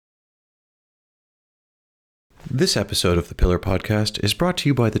This episode of the Pillar Podcast is brought to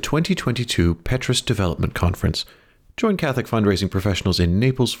you by the 2022 Petrus Development Conference. Join Catholic fundraising professionals in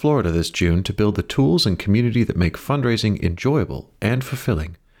Naples, Florida this June to build the tools and community that make fundraising enjoyable and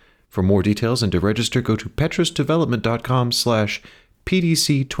fulfilling. For more details and to register, go to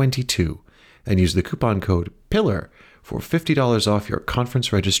petrusdevelopment.com/PDC22 and use the coupon code PILLAR for $50 off your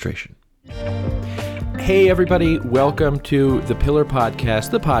conference registration. Hey everybody, welcome to the Pillar Podcast,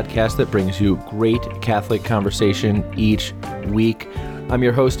 the podcast that brings you great Catholic conversation each week. I'm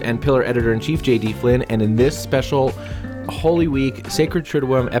your host and Pillar Editor-in-Chief, J.D. Flynn, and in this special Holy Week Sacred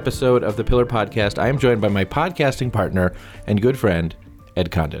Triduum episode of the Pillar Podcast, I am joined by my podcasting partner and good friend,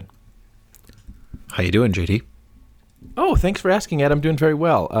 Ed Condon. How you doing, JD? Oh, thanks for asking, Ed. I'm doing very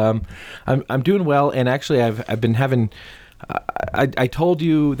well. I'm doing well, and actually I've been having... I told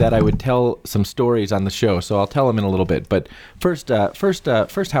you that I would tell some stories on the show, so I'll tell them in a little bit. But first,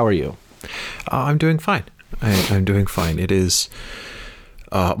 how are you? I'm doing fine. I'm doing fine. It is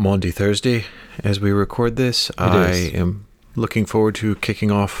Maundy Thursday as we record this. I am looking forward to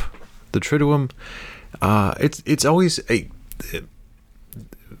kicking off the Triduum. It's always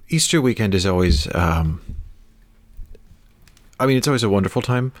Easter weekend is always. It's always a wonderful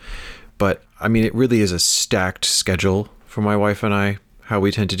time, but it really is a stacked schedule for my wife and I, how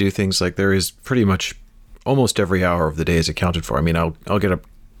we tend to do things. Like, there is pretty much almost every hour of the day is accounted for. I'll get up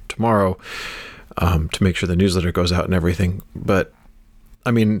tomorrow to make sure the newsletter goes out and everything. But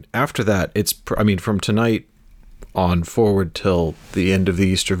after that, it's from tonight on forward till the end of the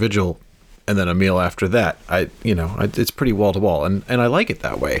Easter Vigil, and then a meal after that. It's pretty wall to wall, and I like it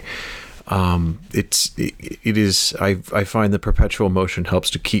that way. It is. I find the perpetual motion helps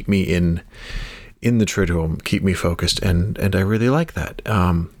to keep me in the Triduum, keep me focused, and I really like that.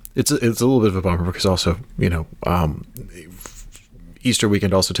 It's a little bit of a bummer because also, Easter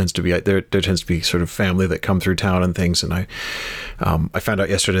weekend also tends to be there tends to be sort of family that come through town and things. And I found out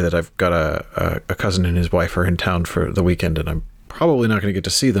yesterday that I've got a cousin and his wife are in town for the weekend, and I'm probably not going to get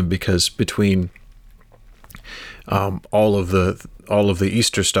to see them because between all of the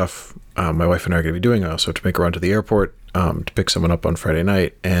Easter stuff my wife and I are going to be doing, also to make a run to the airport to pick someone up on Friday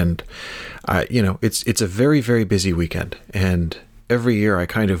night, and it's a very, very busy weekend. And every year I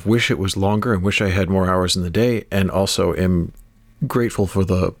kind of wish it was longer and wish I had more hours in the day, and also am grateful for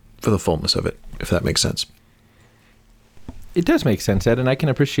the fullness of it, if that makes sense. It does make sense, Ed, and I can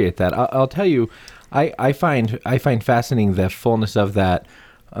appreciate that. I'll tell you, I find fascinating the fullness of that.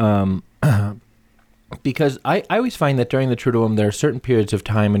 Because I always find that during the Triduum, there are certain periods of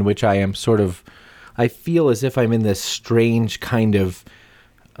time in which I feel as if I'm in this strange kind of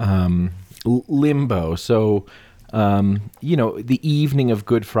limbo. So, the evening of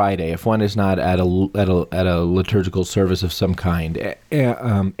Good Friday, if one is not at a liturgical service of some kind,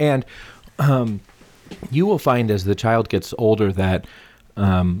 and you will find as the child gets older that,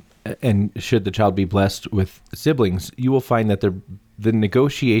 and should the child be blessed with siblings, you will find that the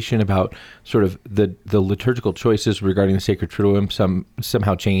negotiation about sort of the liturgical choices regarding the Sacred Triduum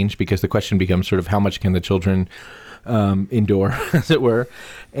somehow change, because the question becomes sort of how much can the children endure, as it were.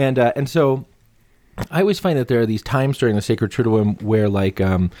 And so I always find that there are these times during the Sacred Triduum where,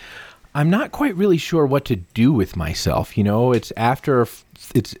 I'm not quite really sure what to do with myself. It's after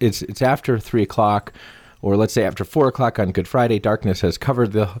 3 o'clock, or let's say after 4 o'clock on Good Friday. Darkness has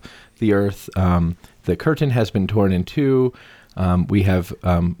covered the earth. The curtain has been torn in two. We have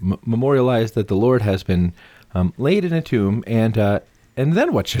memorialized that the Lord has been laid in a tomb, and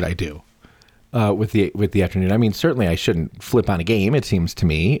then what should I do with the afternoon? Certainly I shouldn't flip on a game, it seems to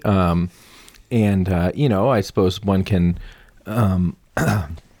me, I suppose one can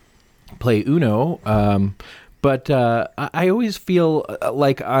play Uno, but I always feel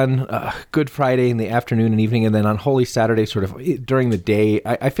like on Good Friday in the afternoon and evening, and then on Holy Saturday, sort of during the day,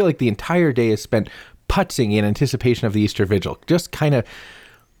 I feel like the entire day is spent putzing in anticipation of the Easter Vigil, just kind of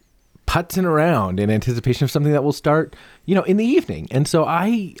putzing around in anticipation of something that will start, in the evening. And so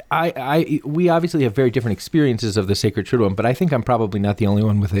we obviously have very different experiences of the Sacred Triduum, but I think I'm probably not the only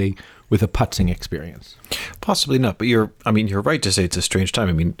one with a putzing experience. Possibly not, but you're right to say it's a strange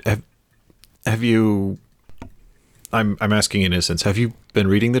time. Have you? I'm asking in innocence. Have you been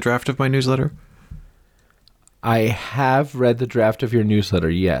reading the draft of my newsletter? I have read the draft of your newsletter.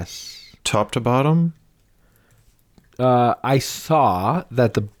 Yes. Top to bottom? I saw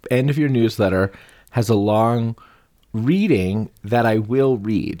that the end of your newsletter has a long reading that I will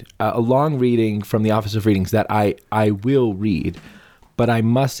read, a long reading from the Office of Readings that I will read, but I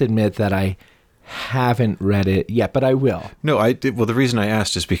must admit that I haven't read it yet, but I will. No, I did. Well, the reason I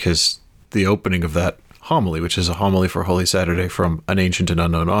asked is because the opening of that homily, which is a homily for Holy Saturday from an ancient and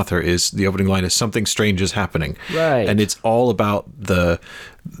unknown author, is the opening line is something strange is happening. Right. And it's all about the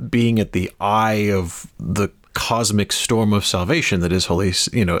being at the eye of the cosmic storm of salvation that is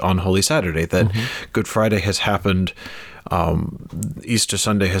on Holy Saturday, that Good Friday has happened. Easter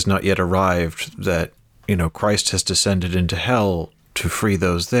Sunday has not yet arrived, that, Christ has descended into hell to free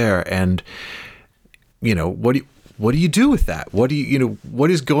those there. And, what do you do with that? What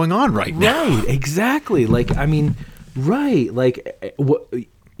is going on right now? Right, exactly. Right. What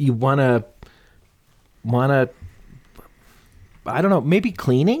you want to, I don't know, maybe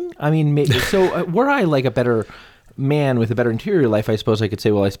cleaning? Were I like a better man with a better interior life, I suppose I could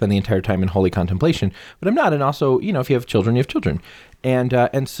say, well, I spend the entire time in holy contemplation, but I'm not. And also, if you have children, you have children.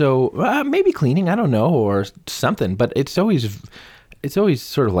 And so maybe cleaning, I don't know, or something, but it's always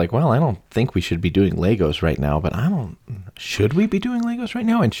sort of like, well, I don't think we should be doing Legos right now, but should we be doing Legos right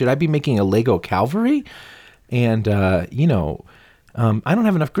now? And should I be making a Lego Calvary? And, I don't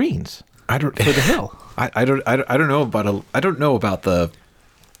have enough greens for the hill. I don't know about the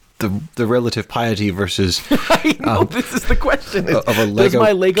relative piety versus. I know, this is the question. Of a Lego does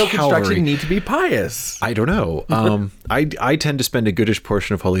my Lego Calvary construction need to be pious? I don't know. I tend to spend a goodish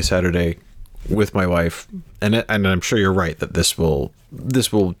portion of Holy Saturday with my wife, and I'm sure you're right that this will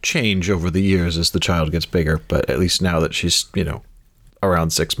change over the years as the child gets bigger. But at least now that she's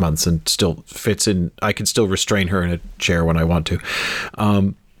around 6 months and still fits in, I can still restrain her in a chair when I want to.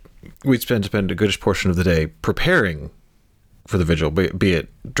 We spend a goodish portion of the day preparing for the vigil, be it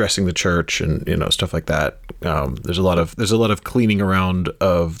dressing the church and stuff like that. There's a lot of cleaning around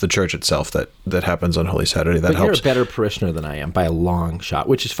of the church itself that happens on Holy Saturday. That helps. You're a better parishioner than I am by a long shot,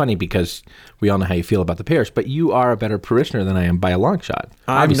 which is funny because we all know how you feel about the parish. But you are a better parishioner than I am by a long shot.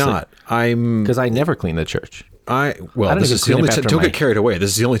 I'm not. Because I never clean the church. This is the only time. Don't get carried away.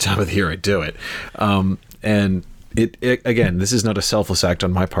 This is the only time of the year I do it. And it again, this is not a selfless act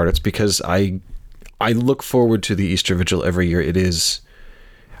on my part. It's because I look forward to the Easter Vigil every year. It is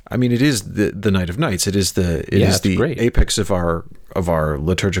the night of nights. It is the great apex of our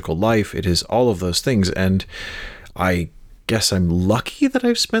liturgical life. It is all of those things. And I guess I'm lucky that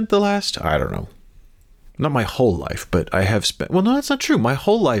I've spent the last, I don't know, not my whole life, but I have spent, well, no, that's not true. My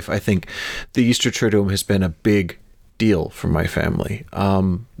whole life, I think the Easter Triduum has been a big deal for my family.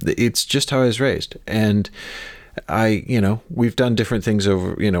 It's just how I was raised. And we've done different things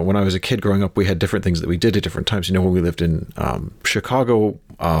over, when I was a kid growing up, we had different things that we did at different times. When we lived in Chicago,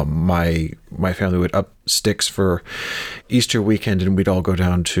 my family would up sticks for Easter weekend, and we'd all go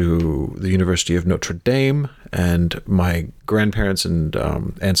down to the University of Notre Dame, and my grandparents and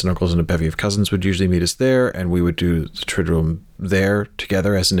aunts and uncles and a bevy of cousins would usually meet us there, and we would do the Triduum there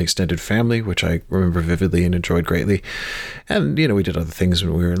together as an extended family, which I remember vividly and enjoyed greatly. And, we did other things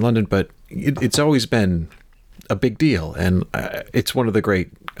when we were in London, but it's always been a big deal, and it's one of the great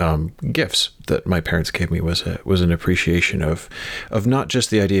gifts that my parents gave me was an appreciation of not just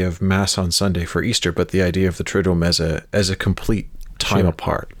the idea of Mass on Sunday for Easter, but the idea of the Triduum as a complete time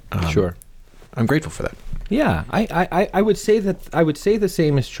apart. Sure, I'm grateful for that. Yeah, I would say the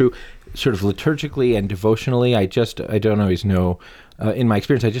same is true, sort of liturgically and devotionally. I don't always know. In my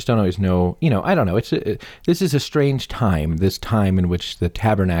experience, I just don't always know. I don't know. This is a strange time. This time in which the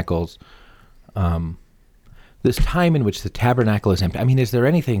tabernacles. This time in which the tabernacle is empty. I mean, is there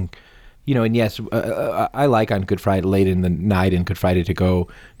anything, and yes, I like on Good Friday, late in the night in Good Friday, to go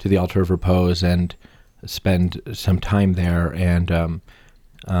to the altar of repose and spend some time there. And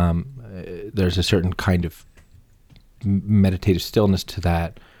there's a certain kind of meditative stillness to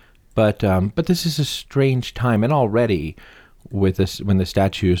that. But this is a strange time. And already with this, when the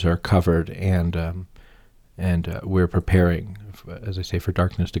statues are covered and we're preparing, as I say, for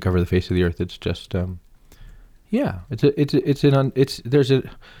darkness to cover the face of the earth, it's just... I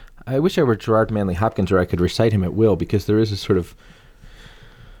wish I were Gerard Manley Hopkins, or I could recite him at will, because there is a sort of,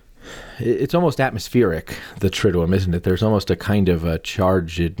 it's almost atmospheric, the Triduum, isn't it? There's almost a kind of a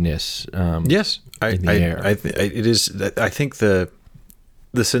chargedness. Yes, in the air. It is. I think the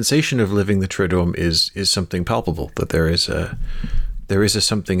sensation of living the Triduum is something palpable. That there is a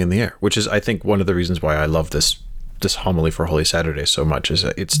something in the air, which is, I think, one of the reasons why I love this homily for Holy Saturday so much. Is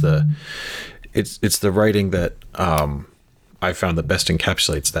that it's the writing that I found that best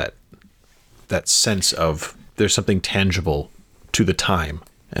encapsulates that sense of there's something tangible to the time.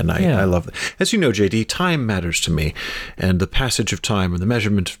 And I love it. As you know, JD, time matters to me, and the passage of time and the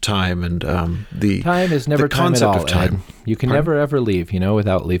measurement of time and the time is never the concept time at all, of time. Ed. You can never ever leave,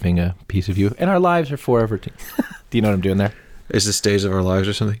 without leaving a piece of you. And our lives are forever. Do you know what I'm doing there? Is this Days of Our Lives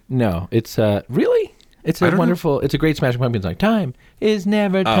or something? No, it's really. It's a great Smashing Pumpkins song. Time is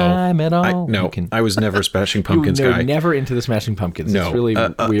never time at all. I was never a Smashing Pumpkins you were guy. Never into the Smashing Pumpkins. No, it's really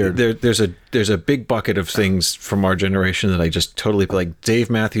weird. There's a big bucket of things from our generation that I just totally like. Dave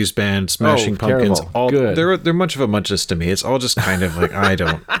Matthews Band, Smashing Pumpkins. Terrible. All Good. They're much of a muchness to me. It's all just kind of like I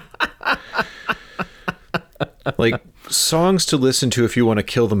don't like songs to listen to if you want to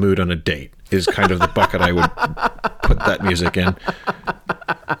kill the mood on a date is kind of the bucket I would put that music in.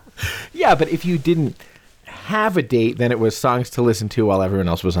 Yeah, but if you didn't have a date, then it was songs to listen to while everyone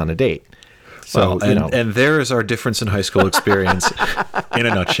else was on a date. So, and there is our difference in high school experience in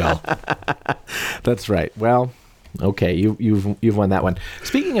a nutshell. That's right. Well, okay, you've won that one.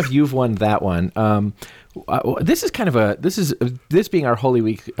 Speaking of you've won that one, this is kind of this being our Holy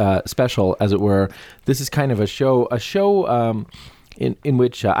Week special, as it were. This is kind of a show in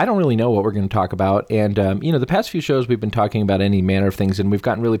which I don't really know what we're going to talk about. And, the past few shows we've been talking about any manner of things, and we've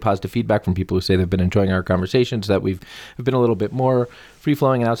gotten really positive feedback from people who say they've been enjoying our conversations, that we've been a little bit more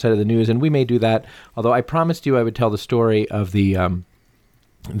free-flowing and outside of the news, and we may do that. Although I promised you I would tell the story of the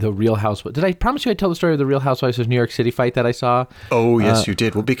Real Housewives. Did I promise you I'd tell the story of the Real Housewives of New York City fight that I saw? Oh, yes, you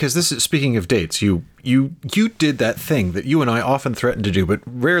did. Well, because this is, speaking of dates, you did that thing that you and I often threaten to do, but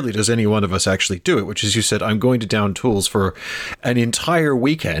rarely does any one of us actually do it, which is you said, I'm going to down tools for an entire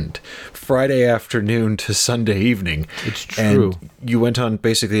weekend, Friday afternoon to Sunday evening. It's true. And you went on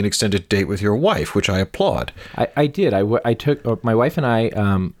basically an extended date with your wife, which I applaud. I did. I took my wife and I,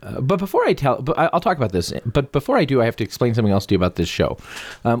 but before I'll talk about this, but before I do, I have to explain something else to you about this show.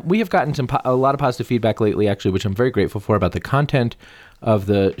 We have gotten a lot of positive feedback lately, actually, which I'm very grateful for, about the content of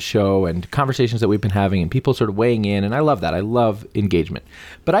the show and conversations that we've been having and people sort of weighing in. And I love that. I love engagement.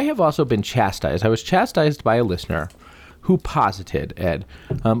 But I have also been chastised. I was chastised by a listener who posited, Ed,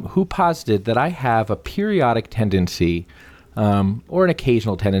 that I have a periodic tendency, or an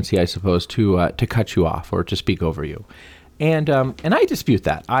occasional tendency, I suppose, to cut you off or to speak over you. And I dispute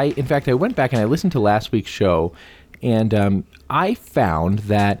that. In fact, I went back and I listened to last week's show, and I found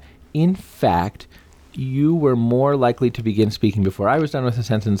that, in fact, you were more likely to begin speaking before I was done with a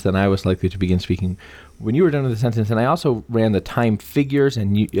sentence than I was likely to begin speaking when you were done with the sentence. And I also ran the time figures,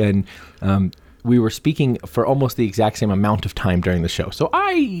 and we were speaking for almost the exact same amount of time during the show. So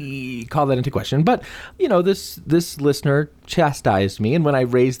I call that into question. But, this listener chastised me. And when I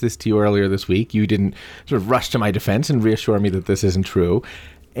raised this to you earlier this week, you didn't sort of rush to my defense and reassure me that this isn't true.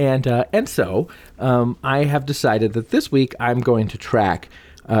 And so I have decided that this week I'm going to track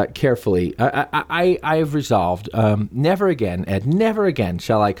carefully. I have resolved, never again, Ed, never again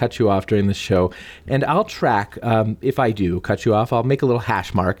shall I cut you off during the show. And I'll track, if I do cut you off, I'll make a little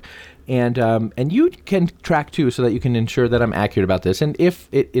hash mark. And you can track too, so that you can ensure that I'm accurate about this. And if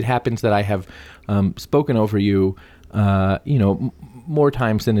it happens that I have spoken over you, more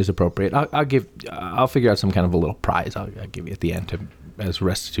times than is appropriate, I'll figure out some kind of a little prize I'll give you at the end as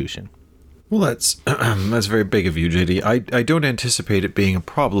restitution. Well, that's very big of you, JD. I don't anticipate it being a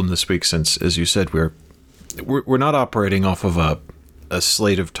problem this week, since, as you said, we're not operating off of a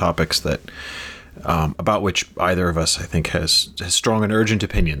slate of topics that about which either of us, I think, has strong and urgent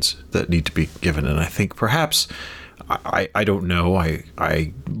opinions that need to be given. And I think perhaps, I don't know,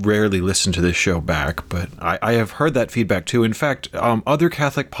 I rarely listen to this show back, but I have heard that feedback too. In fact, other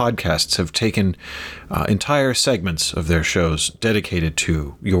Catholic podcasts have taken entire segments of their shows dedicated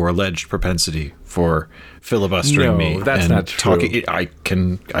to your alleged propensity for filibustering me. No, that's not true. I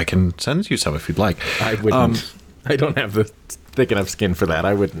can send you some if you'd like. I wouldn't. I don't have the thick enough skin for that.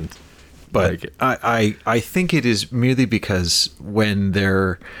 I wouldn't. But I think it is merely because when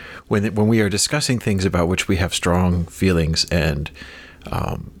we are discussing things about which we have strong feelings and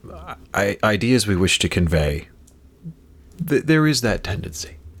ideas we wish to convey, there is that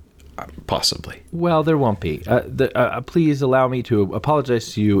tendency, possibly. Well, there won't be. Please allow me to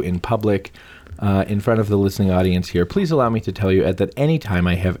apologize to you in public, in front of the listening audience here. Please allow me to tell you, Ed, that any time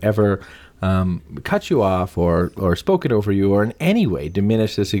I have ever cut you off or spoken over you or in any way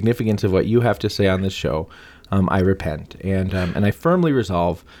diminish the significance of what you have to say on this show, I repent. And I firmly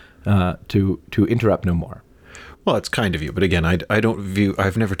resolve to interrupt no more. Well, it's kind of you, but again,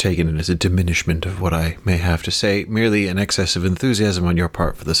 I've never taken it as a diminishment of what I may have to say, merely an excess of enthusiasm on your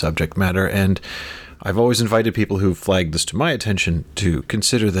part for the subject matter. And I've always invited people who flagged this to my attention to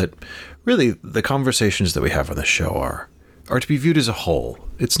consider that really the conversations that we have on the show are to be viewed as a whole.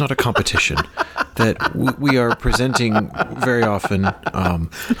 It's not a competition. That we are presenting very often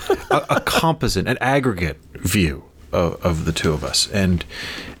a composite, an aggregate view of the two of us, and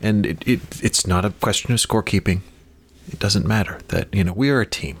it's not a question of scorekeeping. It doesn't matter that we are a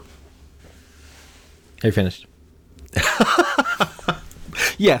team. Are you finished?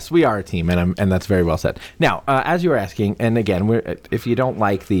 Yes, we are a team, and that's very well said. Now, as you were asking, and again, if you don't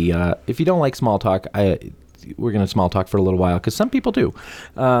like small talk, we're going to small talk for a little while because some people do.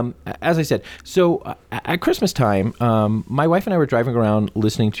 As I said, so at Christmas time, my wife and I were driving around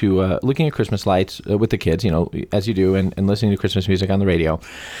looking at Christmas lights with the kids, as you do, and listening to Christmas music on the radio.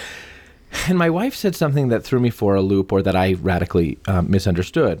 And my wife said something that threw me for a loop, or that I radically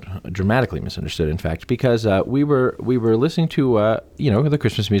misunderstood, dramatically misunderstood, in fact, because we were listening to the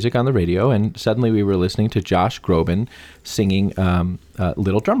Christmas music on the radio, and suddenly we were listening to Josh Groban singing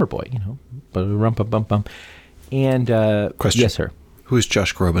 "Little Drummer Boy," ba-rum-bum-bum-bum. And question. Yes, sir. Who is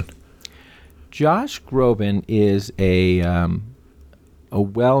Josh Groban? Josh Groban is a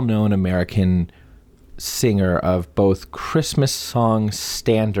well-known American singer of both Christmas song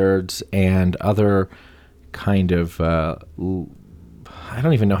standards and other kind of I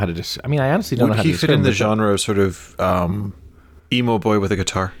don't even know how to I honestly don't know how to describe. Would he fit in the genre of sort of emo boy with a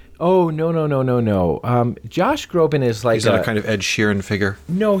guitar? Oh, no. Josh Groban is like... He's not a kind of Ed Sheeran figure?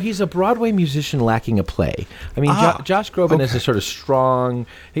 No, he's a Broadway musician lacking a play. Josh Groban is a sort of strong...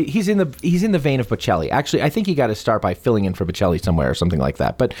 He's in the vein of Bocelli. Actually, I think he got his start by filling in for Bocelli somewhere or something like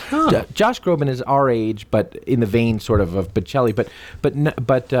that. But Josh Groban is our age, but in the vein sort of Bocelli. In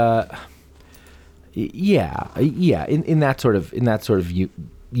that sort of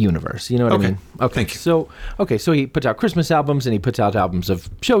universe, you know what I mean? Okay, thank you. So he puts out Christmas albums, and he puts out albums of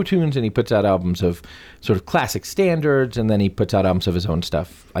show tunes, and he puts out albums of sort of classic standards, and then he puts out albums of his own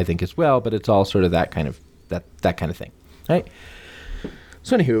stuff, I think, as well. But it's all sort of that kind of thing, right?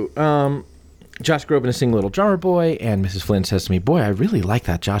 So anywho, Josh Groban is singing "Little Drummer Boy," and Mrs. Flynn says to me, "Boy, I really like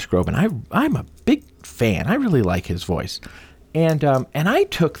that Josh Groban. I'm a big fan. I really like his voice." And I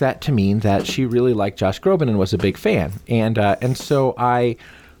took that to mean that she really liked Josh Groban and was a big fan. And so I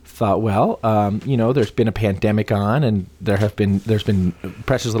thought, well, there's been a pandemic on, and there's been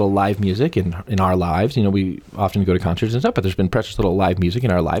precious little live music in our lives. We often go to concerts and stuff, but there's been precious little live music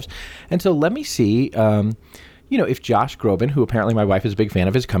in our lives. And so let me see, if Josh Groban, who apparently my wife is a big fan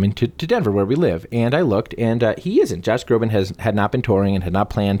of, is coming to Denver where we live. And I looked, and he isn't. Josh Groban had not been touring and had not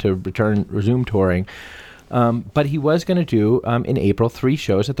planned to resume touring. But he was going to do, in April, 3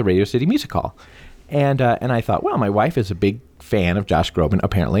 shows at the Radio City Music Hall. And I thought, well, my wife is a big fan of Josh Groban,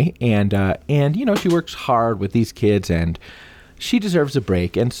 apparently. And she works hard with these kids, and she deserves a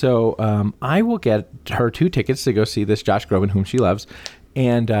break. And so I will get her 2 tickets to go see this Josh Groban, whom she loves.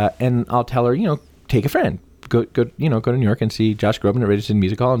 And I'll tell her, take a friend. Go to New York and see Josh Groban at Radio City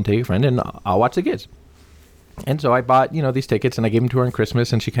Music Hall, and take a friend, and I'll watch the kids. And so I bought, these tickets, and I gave them to her on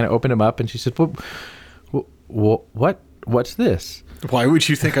Christmas, and she kind of opened them up, and she said, well, what's this? Why would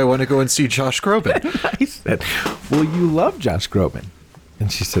you think I want to go and see Josh Groban? I said, well, you love Josh Groban.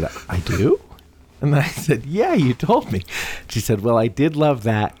 And she said, I do? And I said, yeah, you told me. She said, well, I did love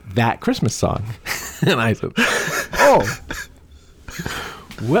that Christmas song. And I said, oh,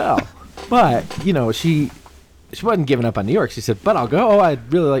 well, but, she wasn't giving up on New York. She said, but I'll go. I'll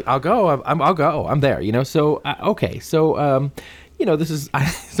go. I'll go. I'm there, So, okay. So, I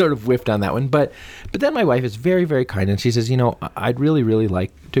sort of whiffed on that one, but then my wife is very, very kind, and she says, I'd really, really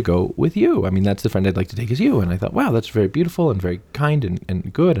like to go with you. That's the friend I'd like to take as you. And I thought, wow, that's very beautiful and very kind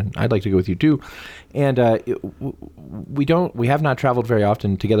and good, and I'd like to go with you too. And we have not traveled very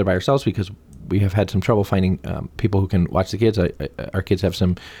often together by ourselves because we have had some trouble finding people who can watch the kids. Our kids have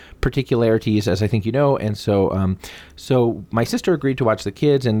some particularities, as I think you know, and so my sister agreed to watch the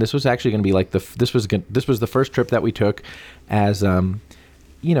kids, and this was actually going to be like this was the first trip that we took as in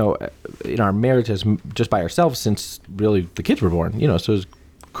our marriage as just by ourselves since really the kids were born. So it was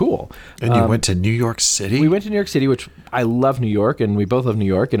cool. And you went to New York City? We went to New York City, which I love New York, and we both love New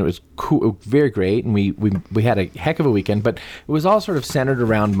York, and it was cool, very great, and we had a heck of a weekend, but it was all sort of centered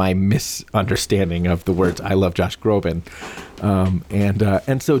around my misunderstanding of the words "I love Josh Groban,"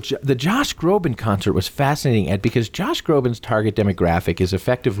 and so the Josh Groban concert was fascinating, Ed, because Josh Groban's target demographic is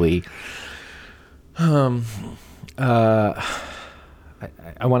effectively,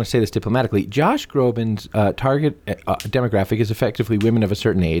 I want to say this diplomatically. Josh Groban's target demographic is effectively women of a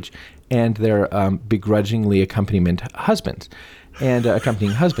certain age and their begrudgingly accompanying husbands. And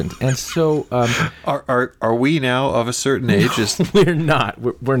and so are we now of a certain age? No, we're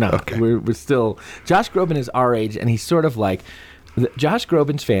not. We're not. Okay. We're still. Josh Groban is our age, and he's sort of like Josh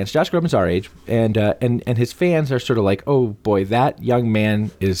Groban's fans. Josh Groban's our age, and his fans are sort of like, oh boy, that young man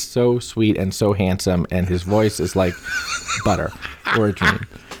is so sweet and so handsome, and his voice is like butter or a dream.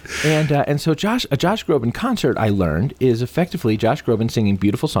 And so a Josh Groban concert, I learned, is effectively Josh Groban singing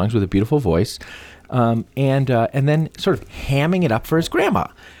beautiful songs with a beautiful voice, and then sort of hamming it up for his grandma,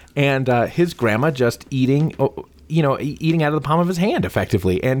 and his grandma just eating eating out of the palm of his hand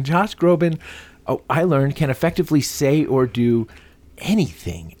effectively. And Josh Groban, I learned, can effectively say or do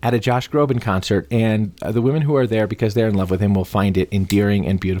anything at a Josh Groban concert, and the women who are there because they're in love with him will find it endearing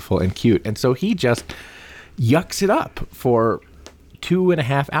and beautiful and cute. And so he just yucks it up for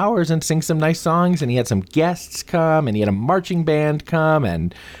 2.5 hours and sings some nice songs, and he had some guests come, and he had a marching band come,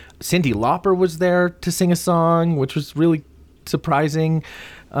 and Cyndi Lauper was there to sing a song, which was really surprising.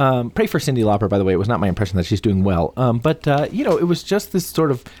 Pray for Cyndi Lauper, by the way. It was not my impression that she's doing well. But it was just this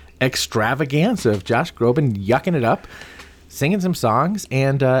sort of extravaganza of Josh Groban yucking it up, singing some songs,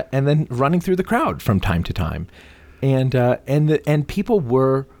 and then running through the crowd from time to time. And people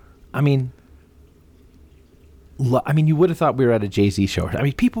were, you would have thought we were at a Jay-Z show.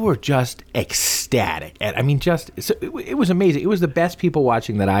 People were just ecstatic. And it was amazing. It was the best people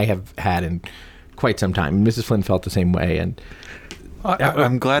watching that I have had in quite some time. Mrs. Flynn felt the same way. And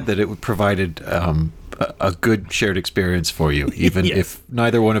I'm glad that it provided a good shared experience for you, even yes. if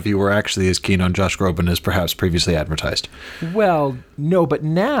neither one of you were actually as keen on Josh Groban as perhaps previously advertised. Well, no, but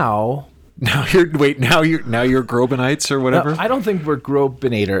now... Now you're Grobanites or whatever. I don't think we're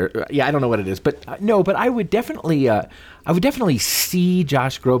Grobinator. Yeah, I don't know what it is, but no. But I would definitely see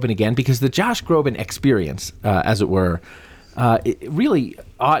Josh Groban again, because the Josh Groban experience, as it were, it really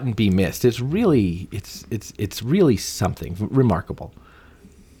oughtn't be missed. It's really something remarkable.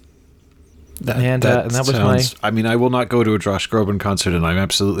 And that was sounds, I will not go to a Josh Groban concert, and I'm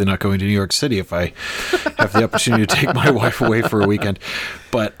absolutely not going to New York City if I have the opportunity to take my wife away for a weekend.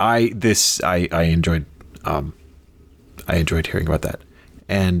 But I enjoyed hearing about that.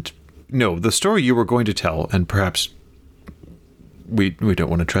 And no, the story you were going to tell, and perhaps we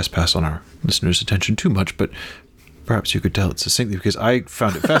don't want to trespass on our listeners' attention too much, but perhaps you could tell it succinctly, because I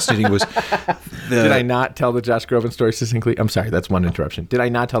found it fascinating. Did I not tell the Josh Groban story succinctly? I'm sorry, that's one interruption. Did I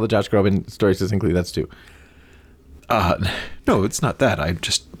not tell the Josh Groban story succinctly? That's two. No, it's not that. I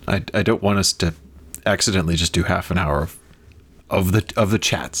don't want us to accidentally just do half an hour of the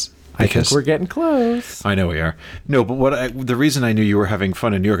chats. I think we're getting close. I know we are. No, but the reason I knew you were having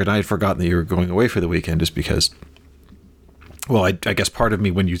fun in New York and I had forgotten that you were going away for the weekend is because, well, I guess part of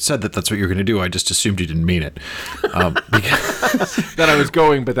me, when you said that that's what you're going to do, I just assumed you didn't mean it. That I was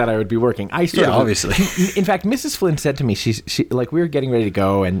going, but that I would be working. Obviously. In fact, Mrs. Flynn said to me, she like, we were getting ready to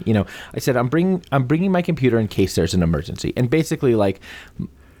go, and I said, I'm bringing my computer in case there's an emergency. And basically, like,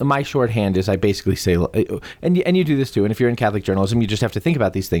 my shorthand is I basically say, and you do this too, and if you're in Catholic journalism, you just have to think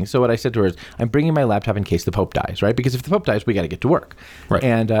about these things. So what I said to her is, I'm bringing my laptop in case the Pope dies, right? Because if the Pope dies, we got to get to work. Right.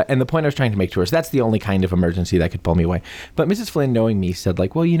 And the point I was trying to make to her is that's the only kind of emergency that could pull me away. But Mrs. Flynn, knowing me, said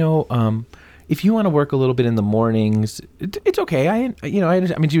like, well, if you want to work a little bit in the mornings, it's okay. I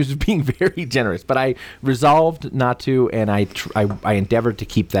understand. She was being very generous, but I resolved not to, and I endeavored to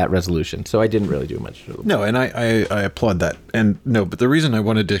keep that resolution. So I didn't really do much. No, and I applaud that. And no, but the reason I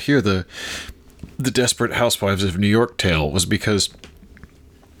wanted to hear the Desperate Housewives of New York tale was because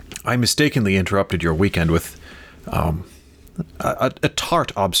I mistakenly interrupted your weekend with a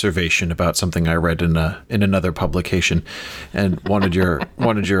tart observation about something I read in another publication, and wanted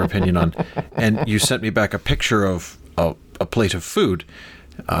your opinion on. And you sent me back a picture of a plate of food,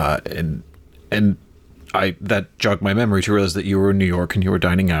 and that jogged my memory to realize that you were in New York and you were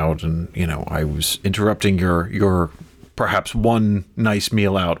dining out, and I was interrupting your perhaps one nice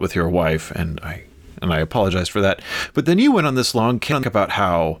meal out with your wife, and I apologize for that. But then you went on this long kick about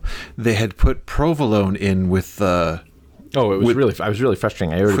how they had put provolone in with the. Oh, I was really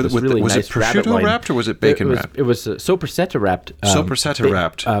frustrating. I ordered this really nice prosciutto rabbit wrapped or was it bacon wrapped? It was sopressata wrapped.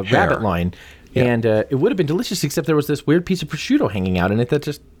 Wrapped rabbit loin, yeah. And it would have been delicious, except there was this weird piece of prosciutto hanging out in it that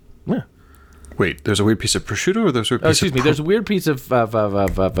just. Wait, there's a weird piece of prosciutto, or there's a weird piece excuse me. There's a weird piece of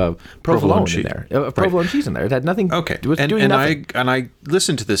provolone in there, provolone cheese in there. It had nothing. Okay, it was doing nothing. I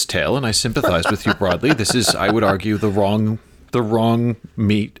listened to this tale and I sympathized with you broadly. This is, I would argue, the wrong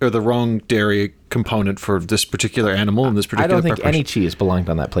meat or the wrong dairy component for this particular animal and this particular. I don't think any cheese belonged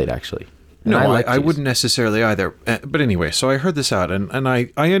on that plate, actually. And no, I wouldn't necessarily either. But anyway, so I heard this out, and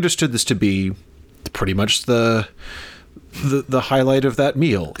I understood this to be pretty much the highlight of that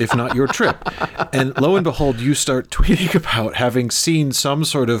meal, if not your trip. And lo and behold, you start tweeting about having seen some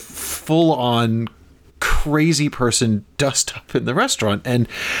sort of full-on crazy person dust up in the restaurant. And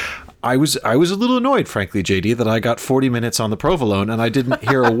I was a little annoyed, frankly, JD, that I got 40 minutes on the provolone and I didn't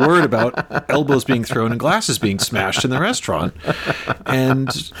hear a word about elbows being thrown and glasses being smashed in the restaurant. And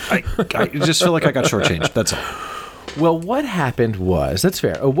I just feel like I got shortchanged. That's all. Well, what happened was, that's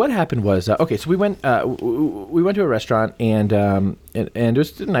fair. What happened was, okay, so we went to a restaurant, and it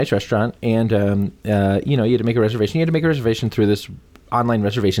was a nice restaurant, and you had to make a reservation. You had to make a reservation through this online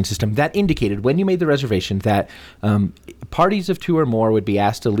reservation system that indicated when you made the reservation that parties of 2 or more would be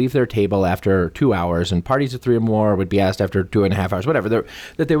asked to leave their table after 2 hours, and parties of 3 or more would be asked after 2.5 hours, whatever.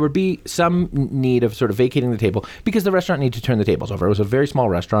 That there would be some need of sort of vacating the table because the restaurant needed to turn the tables over. It was a very small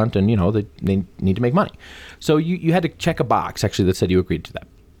restaurant, and they need to make money. So you had to check a box actually that said you agreed to that.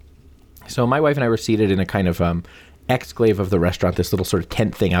 So my wife and I were seated in a kind of exclave of the restaurant, this little sort of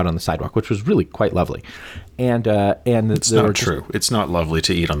tent thing out on the sidewalk, which was really quite lovely. And it's not true. It's not lovely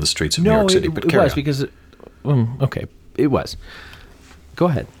to eat on the streets of New York City. But it was because okay, it was. Go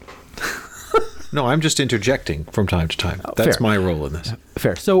ahead. No, I'm just interjecting from time to time. That's fair. My role in this.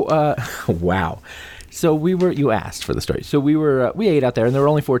 Fair. So, wow. So you asked for the story. So we ate out there, and there were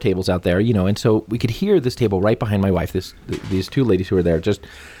only 4 tables out there, and so we could hear this table right behind my wife. These 2 ladies who were there just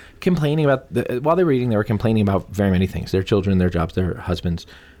complaining about while they were eating, they were complaining about very many things: their children, their jobs, their husbands,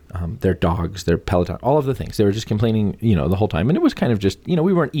 their dogs, their Peloton, all of the things. They were just complaining, the whole time, and it was kind of just,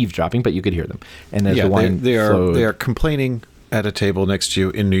 we weren't eavesdropping, but you could hear them. And as the wine they flowed, are complaining at a table next to you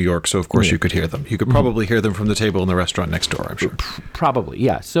in New York, so of course you could hear them. You could probably hear them from the table in the restaurant next door, I'm sure. Probably,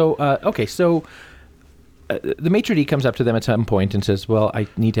 yeah. So okay, so. The maitre d' comes up to them at some point and says, well, I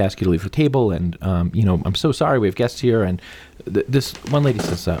need to ask you to leave the table, and, I'm so sorry, we have guests here. And this one lady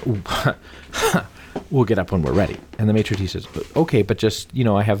says, we'll get up when we're ready. And the maitre d' says, okay, but just,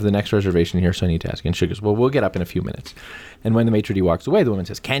 I have the next reservation here, so I need to ask you. And she goes, well, we'll get up in a few minutes. And when the maitre d' walks away, the woman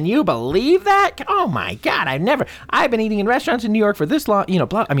says, can you believe that? Oh, my God, I've been eating in restaurants in New York for this long,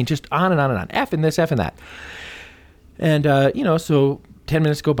 blah, just on and on and on, F and this, F and that. And, so 10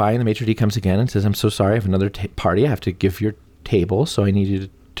 minutes go by, and the maitre d' comes again and says, I'm so sorry, I have another party. I have to give your table, so I need you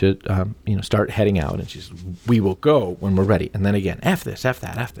to start heading out. And she says, we will go when we're ready. And then again, F this, F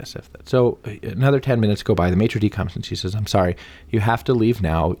that, F this, F that. So another 10 minutes go by. The maitre d' comes, and she says, I'm sorry, you have to leave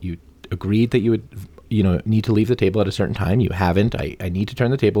now. You agreed that you would need to leave the table at a certain time. You haven't. I need to turn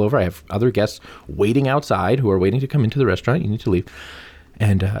the table over. I have other guests waiting outside who are waiting to come into the restaurant. You need to leave.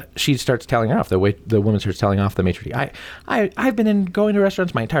 And she starts telling her off. The woman starts telling off the maitre d'. I've been going to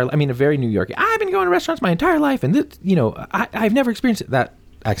restaurants my entire life. I mean, a very New York. I've been going to restaurants my entire life, and this, I've never experienced it. That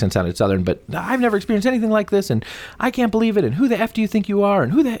accent sounded Southern, but I've never experienced anything like this, and I can't believe it. And who the F do you think you are?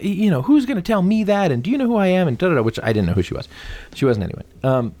 And who's going to tell me that? And do you know who I am? And da-da-da, which I didn't know who she was. She wasn't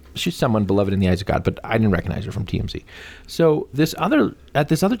anyway. She's someone beloved in the eyes of God, but I didn't recognize her from TMZ. So at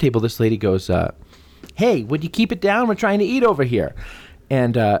this other table, this lady goes, hey, would you keep it down? We're trying to eat over here.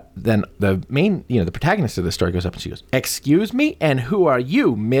 And then the main, the protagonist of the story goes up and she goes, excuse me? And who are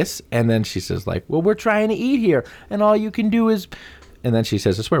you, miss? And then she says, well, we're trying to eat here, and all you can do is... And then she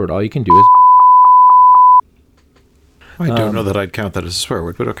says a swear word. All you can do is... I don't know that I'd count that as a swear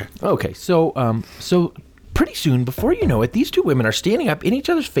word, but okay. Okay, so pretty soon, before you know it, these 2 women are standing up in each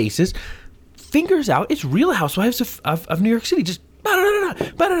other's faces, fingers out. It's Real Housewives of New York City, just...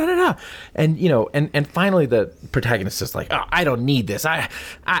 And and finally the protagonist says I don't need this. I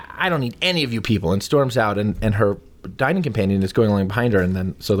don't need any of you people, and storms out, and her dining companion is going along behind her, and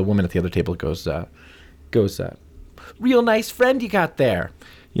then so the woman at the other table goes real nice friend you got there,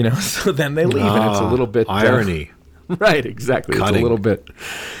 so then they leave, and it's a little bit irony. Right, exactly. Cutting. It's a little bit.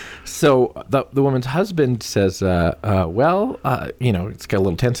 So the woman's husband says, it's got a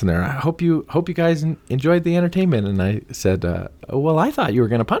little tense in there. I hope you guys enjoyed the entertainment. And I said, well, I thought you were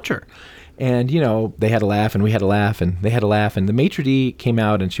going to punch her. And, they had a laugh, and we had a laugh, and they had a laugh. And the maitre d' came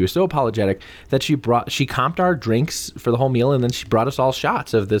out, and she was so apologetic that she comped our drinks for the whole meal. And then she brought us all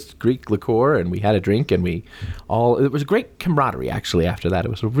shots of this Greek liqueur, and we had a drink, and it was a great camaraderie, actually, after that.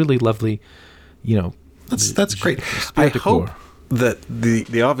 It was a really lovely, That's great. I hope that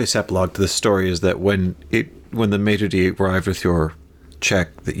the obvious epilogue to this story is that when the maitre d' arrived with your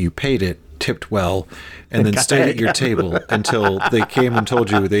check, that you paid it, tipped well, and then stayed at your table until they came and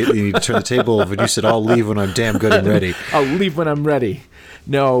told you they need to turn the table over, and you said, I'll leave when I'm damn good and ready. I'll leave when I'm ready.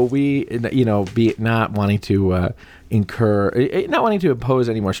 No, we, be not wanting to not wanting to impose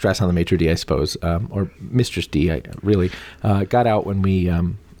any more stress on the maitre d', I suppose, or Mistress D, I really got out when we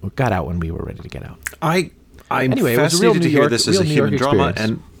were ready to get out. I'm fascinated to hear this as a human drama,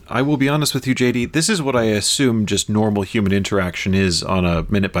 and I will be honest with you, JD, this is what I assume just normal human interaction is on a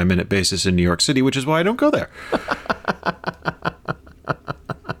minute-by-minute basis in New York City, which is why I don't go there.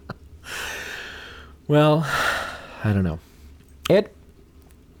 Well, I don't know. Ed?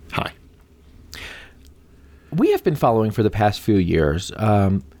 Hi. We have been following for the past few years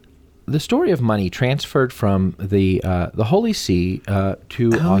the story of money transferred from the Holy See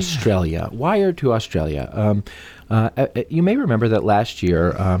to Australia, wired to Australia. You may remember that last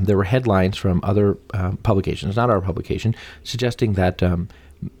year there were headlines from other publications, not our publication, suggesting that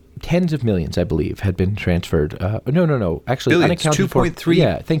tens of millions, I believe, had been transferred. No. Actually, Billions, unaccounted for. 2.3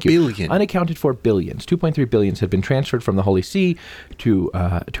 Yeah, thank you. billion. Unaccounted for billions. 2.3 billions had been transferred from the Holy See to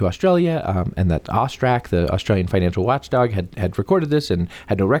Australia, and that AUSTRAC, the Australian financial watchdog, had recorded this and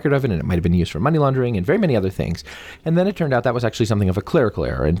had no record of it, and it might have been used for money laundering and very many other things. And then it turned out that was actually something of a clerical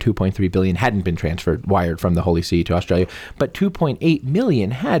error, and 2.3 billion hadn't been wired from the Holy See to Australia, but 2.8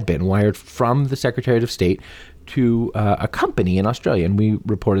 million had been wired from the Secretariat of State to a company in Australia, and we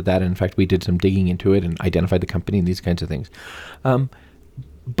reported that. And in fact, we did some digging into it and identified the company and these kinds of things.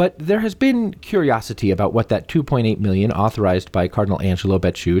 But there has been curiosity about what that 2.8 million authorized by Cardinal Angelo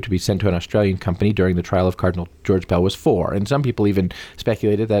Becciu to be sent to an Australian company during the trial of Cardinal George Pell was for. And some people even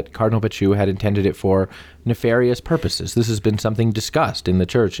speculated that Cardinal Becciu had intended it for nefarious purposes. This has been something discussed in the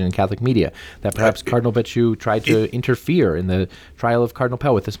church and in Catholic media, that perhaps Cardinal Becciu tried to interfere in the trial of Cardinal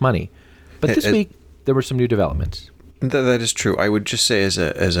Pell with this money. But this week, there were some new developments. That is true. I would just say as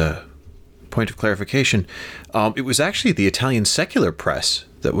a point of clarification, it was actually the Italian secular press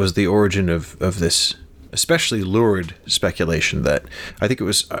that was the origin of this especially lurid speculation that I think it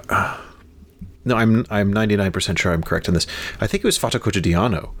was... no, I'm 99% sure I'm correct on this. I think it was Fatto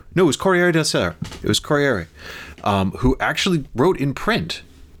Quotidiano. No, it was Corriere della Sera. It was Corriere, who actually wrote in print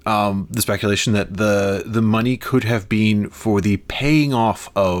the speculation that the money could have been for the paying off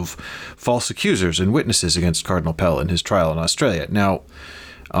of false accusers and witnesses against Cardinal Pell in his trial in Australia. Now,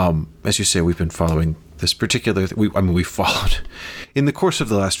 as you say, we've been following this particular... we followed... In the course of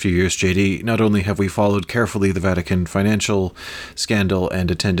the last few years, JD, not only have we followed carefully the Vatican financial scandal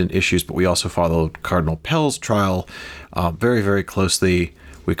and attendant issues, but we also followed Cardinal Pell's trial very, very closely.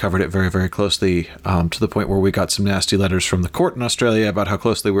 We covered it very, very closely to the point where we got some nasty letters from the court in Australia about how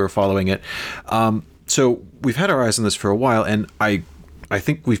closely we were following it. So we've had our eyes on this for a while, and I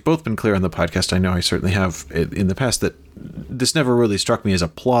think we've both been clear on the podcast, I know I certainly have in the past, that this never really struck me as a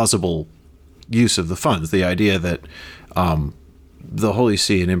plausible use of the funds. The idea that the Holy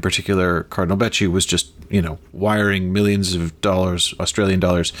See, and in particular Cardinal Becciu, was just, wiring millions of dollars, Australian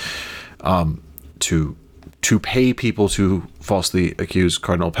dollars, to pay people to falsely accuse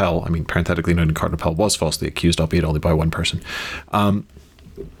Cardinal Pell. I mean, parenthetically noted, Cardinal Pell was falsely accused, albeit only by one person.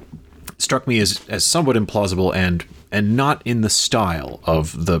 Struck me as somewhat implausible and not in the style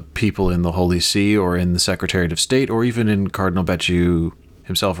of the people in the Holy See or in the Secretariat of State or even in Cardinal Becciu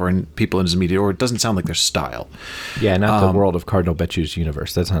himself or in people in his immediate, or it doesn't sound like their style. Yeah, not the world of Cardinal Becciu's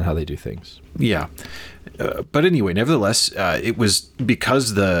universe. That's not how they do things. Yeah. But anyway, nevertheless, it was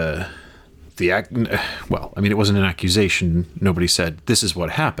because it wasn't an accusation. Nobody said, this is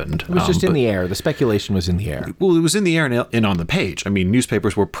what happened. It was just in the air. The speculation was in the air. Well, it was in the air and on the page. I mean,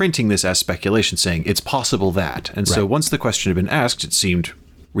 newspapers were printing this as speculation, saying it's possible that. And so once the question had been asked, it seemed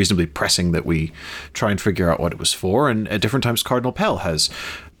reasonably pressing that we try and figure out what it was for. And at different times, Cardinal Pell has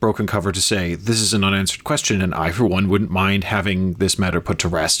broken cover to say, this is an unanswered question, and I, for one, wouldn't mind having this matter put to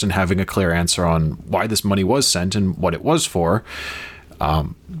rest and having a clear answer on why this money was sent and what it was for.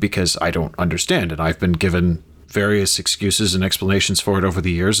 Because I don't understand, and I've been given various excuses and explanations for it over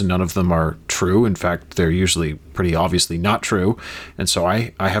the years, and none of them are true. In fact, they're usually pretty obviously not true. And so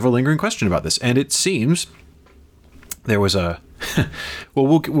I have a lingering question about this. And it seems there was a...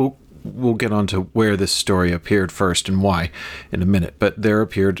 well, we'll get on to where this story appeared first and why in a minute. But there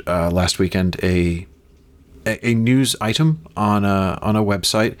appeared last weekend a news item on a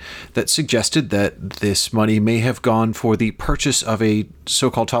website that suggested that this money may have gone for the purchase of a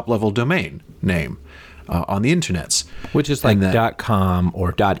so-called top-level domain name on the internets. Which is like .com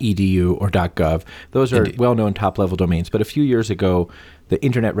or .edu or .gov. Those are well-known top-level domains. But a few years ago, the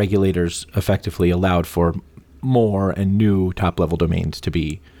internet regulators effectively allowed for more and new top-level domains to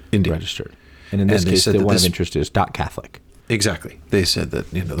be registered. And in this case, the one of interest is .catholic. Exactly. They said that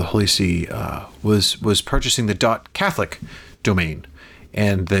the Holy See was purchasing the .catholic domain,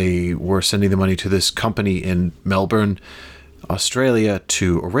 and they were sending the money to this company in Melbourne, Australia,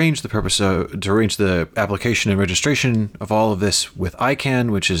 to arrange the application and registration of all of this with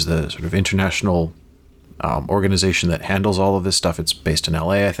ICANN, which is the sort of international organization that handles all of this stuff. It's based in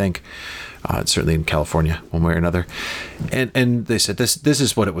LA, I think. It's certainly in California, one way or another. And they said this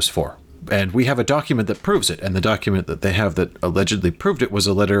is what it was for. And we have a document that proves it. And the document that they have that allegedly proved it was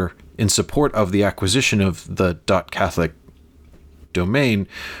a letter in support of the acquisition of the .catholic domain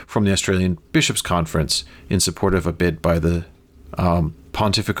from the Australian Bishops' Conference in support of a bid by the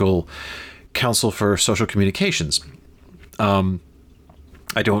Pontifical Council for Social Communications.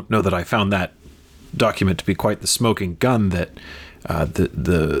 I don't know that I found that document to be quite the smoking gun that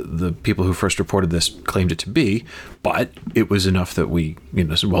the people who first reported this claimed it to be, but it was enough that we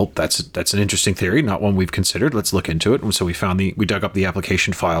said, well, that's an interesting theory, not one we've considered. Let's look into it. And so we dug up the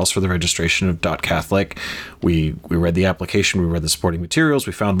application files for the registration of .Catholic. We read the application. We read the supporting materials.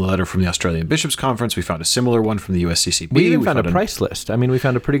 We found the letter from the Australian Bishops' Conference. We found a similar one from the USCCB. We even found a price list. I mean, we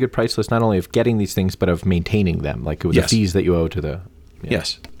found a pretty good price list, not only of getting these things, but of maintaining them, like the fees that you owe to the. Yeah.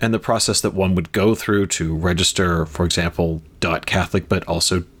 Yes. And the process that one would go through to register, for example, .Catholic, but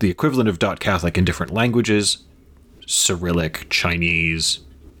also the equivalent of .Catholic in different languages, Cyrillic, Chinese,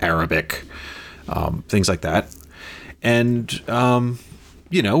 Arabic, things like that. And,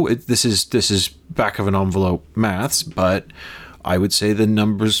 this is back of an envelope maths, but I would say the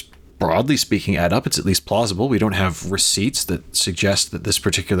numbers, broadly speaking, add up. It's at least plausible. We don't have receipts that suggest that this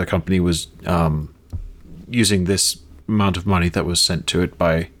particular company was using this amount of money that was sent to it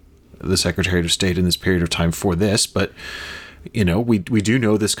by the Secretary of State in this period of time for this, but we do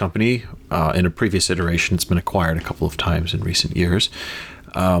know this company in a previous iteration. It's been acquired a couple of times in recent years.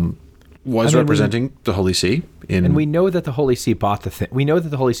 Representing the Holy See, and we know that the Holy See bought the thing. We know that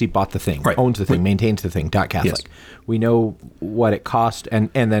the Holy See bought the thing, right. Owns the thing, maintains the thing. .Catholic. Yes. We know what it cost, and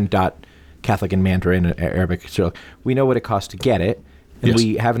then .Catholic in Mandarin, Arabic. So we know what it cost to get it. And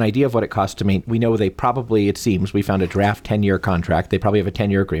we have an idea of what it costs to maintain. We know they probably, it seems, we found a draft 10-year contract. They probably have a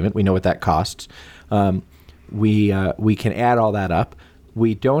 10-year agreement. We know what that costs. We can add all that up.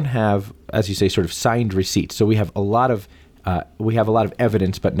 We don't have, as you say, sort of signed receipts. So we have a lot of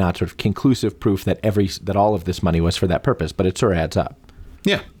evidence, but not sort of conclusive proof that all of this money was for that purpose. But it sort of adds up.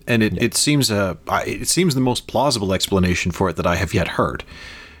 Yeah, and it seems the most plausible explanation for it that I have yet heard,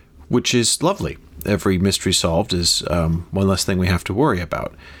 which is lovely. Every mystery solved is one less thing we have to worry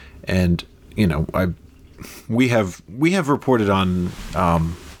about. And we have reported on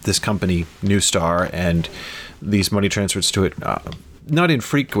this company, New Star, and these money transfers to it not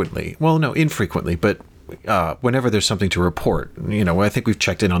infrequently. Well, no, infrequently, but whenever there's something to report. I think we've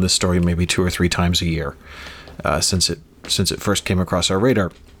checked in on this story maybe 2 or 3 times a year since it first came across our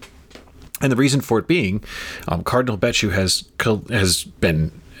radar. And the reason for it being, Cardinal Betshue has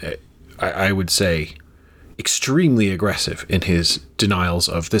been, I would say, extremely aggressive in his denials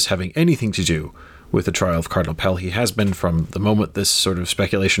of this having anything to do with the trial of Cardinal Pell. He has been from the moment this sort of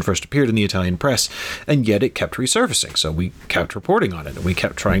speculation first appeared in the Italian press, and yet it kept resurfacing. So we kept reporting on it, and we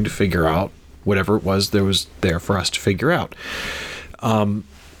kept trying to figure out whatever it was there for us to figure out. And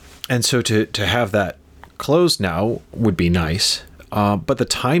so to have that closed now would be nice. But the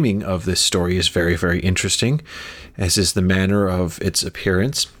timing of this story is very, very interesting, as is the manner of its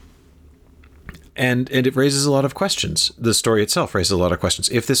appearance. And it raises a lot of questions. The story itself raises a lot of questions.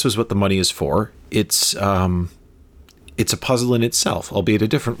 If this was what the money is for, it's a puzzle in itself, albeit a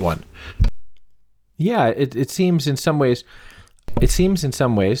different one. Yeah, it seems in some ways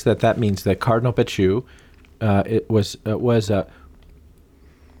that means that Cardinal Betshue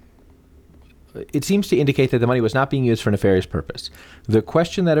it seems to indicate that the money was not being used for a nefarious purpose. The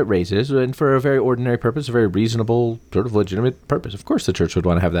question that it raises, and for a very ordinary purpose, a very reasonable, sort of legitimate purpose, of course the church would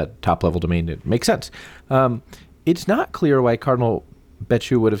want to have that top-level domain. It makes sense. It's not clear why Cardinal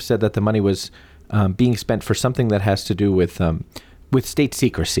Betshue would have said that the money was being spent for something that has to do with state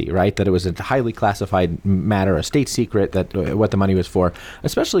secrecy, right? That it was a highly classified matter, a state secret, that what the money was for,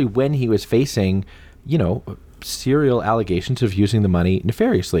 especially when he was facing, serial allegations of using the money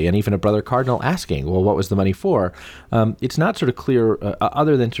nefariously, and even a brother cardinal asking, well, what was the money for? It's not sort of clear,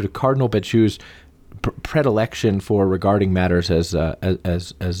 other than sort of Cardinal Betshue's predilection for regarding matters as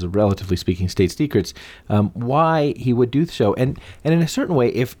relatively speaking state secrets, why he would do so. And in a certain way,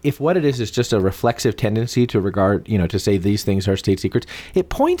 if what it is just a reflexive tendency to regard, to say these things are state secrets, it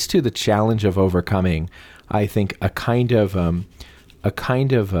points to the challenge of overcoming, I think, a kind of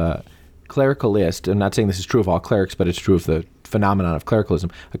clericalist. I'm not saying this is true of all clerics, but it's true of the phenomenon of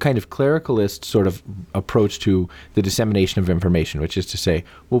clericalism, a kind of clericalist sort of approach to the dissemination of information, which is to say,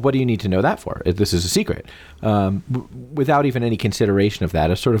 well, what do you need to know that for? This is a secret, without even any consideration of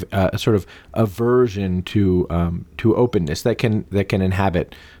that, a sort of aversion to openness that can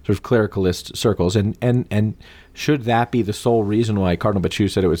inhabit sort of clericalist circles, and should that be the sole reason why Cardinal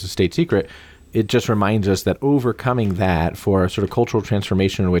Betshue said it was a state secret? It just reminds us that overcoming that for a sort of cultural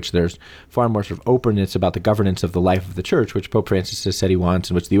transformation in which there's far more sort of openness about the governance of the life of the church, which Pope Francis has said he wants,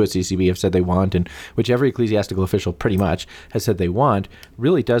 and which the USCCB have said they want, and which every ecclesiastical official pretty much has said they want,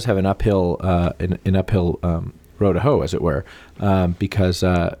 really does have an uphill row to hoe, as it were, because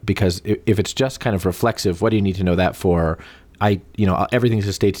if it's just kind of reflexive, what do you need to know that for? Everything's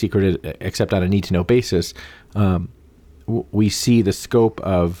a state secret except on a need to know basis. We see the scope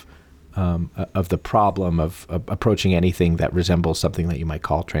of of the problem of approaching anything that resembles something that you might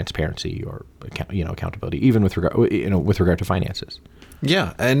call transparency or accountability, even with regard to finances.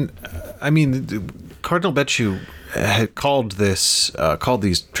 Yeah, and I mean, Cardinal Becciu had called these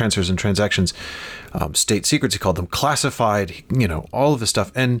transfers and transactions state secrets. He called them classified. All of this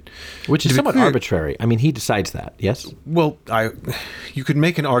stuff, and which is somewhat arbitrary. I mean, he decides that. Yes. Well, you could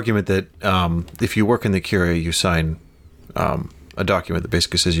make an argument that if you work in the Curia, you sign a document that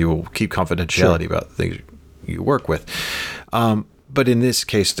basically says you will keep confidentiality about the things you work with. But in this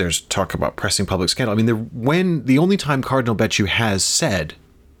case, there's talk about pressing public scandal. I mean, the only time Cardinal Becciu has said,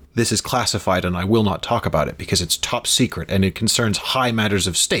 this is classified and I will not talk about it because it's top secret and it concerns high matters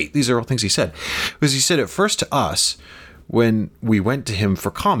of state. These are all things he said. Because he said it first to us when we went to him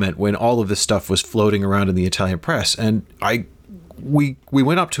for comment, when all of this stuff was floating around in the Italian press. And we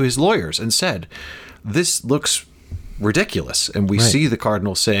went up to his lawyers and said, this looks ridiculous. And we see the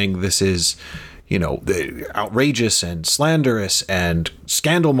Cardinal saying this is, outrageous and slanderous and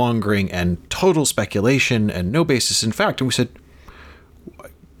scandal mongering and total speculation and no basis in fact. And we said,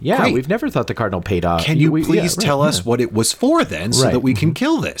 great. We've never thought the Cardinal paid off. Can you please tell us what it was for then so that we can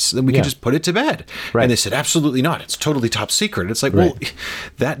kill this? Then we can just put it to bed. Right. And they said, absolutely not. It's totally top secret. It's like, well,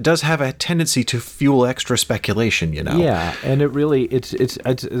 that does have a tendency to fuel extra speculation, Yeah, and it really, it's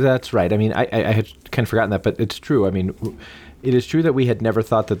that's right. I mean, I had kind of forgotten that, but it's true. I mean, it is true that we had never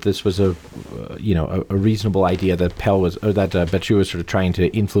thought that this was a reasonable idea that Becciu was sort of trying to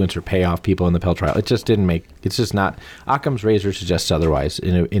influence or pay off people in the Pell trial. It just didn't make. It's just not. Occam's razor suggests otherwise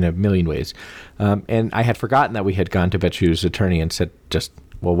in a million ways. And I had forgotten that we had gone to Becciu's attorney and said,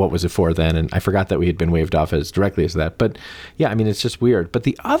 well, what was it for then? And I forgot that we had been waved off as directly as that. But yeah, I mean, it's just weird. But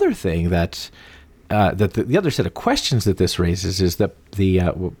the other thing that the other set of questions that this raises is that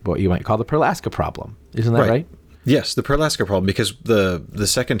what you might call the Perlasca problem. Isn't that right? Yes, the Perlasca problem, because the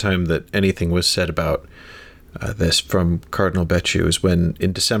second time that anything was said about this from Cardinal Becciu is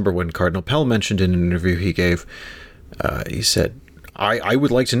in December, when Cardinal Pell mentioned in an interview he gave, he said, I would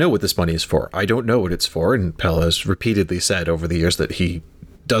like to know what this money is for. I don't know what it's for. And Pell has repeatedly said over the years that he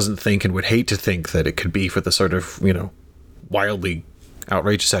doesn't think and would hate to think that it could be for the sort of, wildly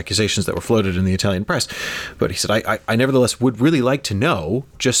outrageous accusations that were floated in the Italian press. But he said, I nevertheless would really like to know,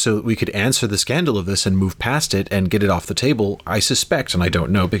 just so that we could answer the scandal of this and move past it and get it off the table. I suspect, and I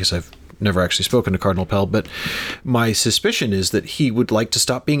don't know because I've never actually spoken to Cardinal Pell, but my suspicion is that he would like to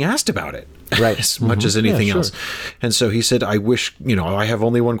stop being asked about it. Right. As much as anything else. And so he said, I wish, I have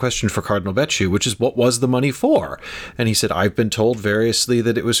only one question for Cardinal Becciu, which is, what was the money for? And he said, I've been told variously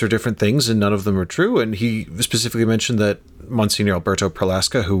that it was for different things and none of them are true. And he specifically mentioned that Monsignor Alberto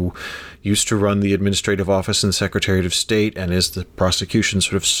Perlasca, who used to run the administrative office in the Secretariat of State and is the prosecution's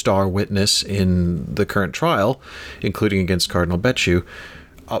sort of star witness in the current trial, including against Cardinal Becciu,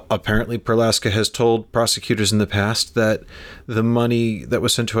 apparently Perlasca has told prosecutors in the past that the money that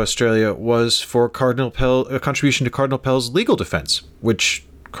was sent to Australia was for Cardinal Pell, a contribution to Cardinal Pell's legal defense, which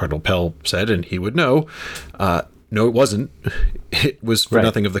Cardinal Pell said, and he would know, no, it wasn't. It was for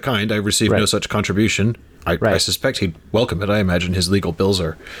nothing of the kind. I received no such contribution. I suspect he'd welcome it. I imagine his legal bills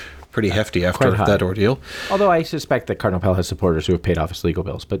are pretty hefty after that ordeal. Although I suspect that Cardinal Pell has supporters who have paid off his legal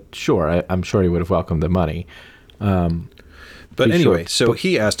bills. But sure, I'm sure he would have welcomed the money. But anyway,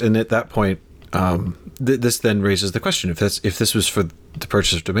 he asked, and at that point, this then raises the question: if this was for the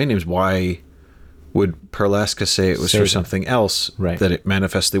purchase of domain names, why would Perlasca say it was for something else that it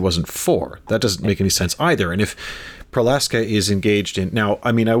manifestly wasn't for? That doesn't make any sense either. And if Perlasca is engaged in now,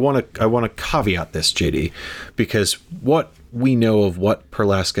 I mean, I want to caveat this, JD, because what we know of what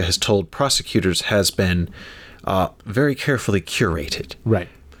Perlasca has told prosecutors has been very carefully curated. Right.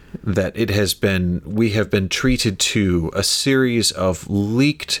 That we have been treated to a series of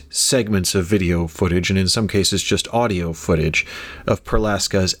leaked segments of video footage, and in some cases just audio footage, of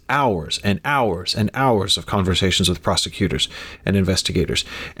Perlasca's hours and hours and hours of conversations with prosecutors and investigators.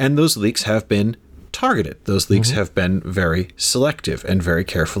 And those leaks have been targeted. Those leaks have been very selective and very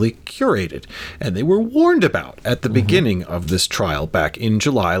carefully curated. And they were warned about at the beginning of this trial back in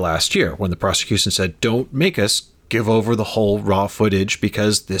July last year, when the prosecution said, don't make us give over the whole raw footage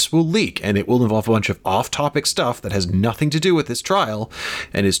because this will leak and it will involve a bunch of off-topic stuff that has nothing to do with this trial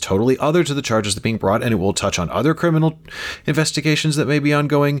and is totally other to the charges that are being brought, and it will touch on other criminal investigations that may be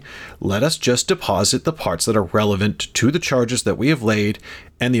ongoing. Let us just deposit the parts that are relevant to the charges that we have laid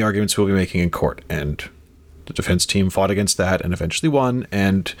and the arguments we'll be making in court. And the defense team fought against that and eventually won,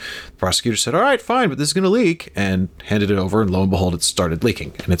 and the prosecutor said, all right, fine, but this is going to leak, and handed it over, and lo and behold, it started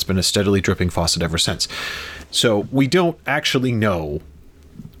leaking, and it's been a steadily dripping faucet ever since. So we don't actually know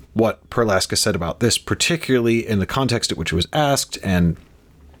what Perlasca said about this, particularly in the context at which it was asked, and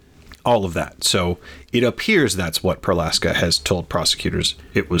all of that. So it appears that's what Perlasca has told prosecutors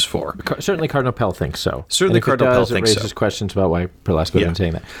it was for. Certainly Cardinal Pell thinks so. Certainly and if Cardinal it Pell does, thinks it raises so. questions about why Perlasca isn't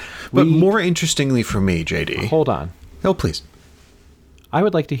saying that. But more interestingly for me, JD. Hold on. Oh, please. I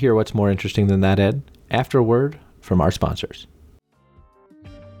would like to hear what's more interesting than that, Ed, after a word from our sponsors.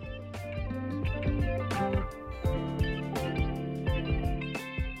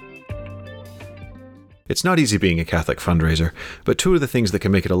 It's not easy being a Catholic fundraiser, but two of the things that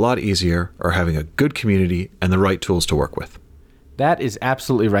can make it a lot easier are having a good community and the right tools to work with. That is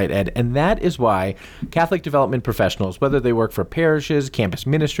absolutely right, Ed. And that is why Catholic development professionals, whether they work for parishes, campus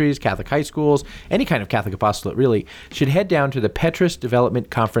ministries, Catholic high schools, any kind of Catholic apostolate really, should head down to the Petrus Development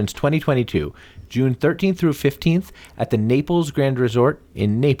Conference 2022, June 13th through 15th at the Naples Grand Resort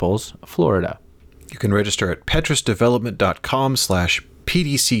in Naples, Florida. You can register at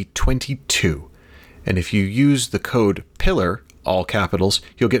petrusdevelopment.com/PDC22. And if you use the code PILLAR, all capitals,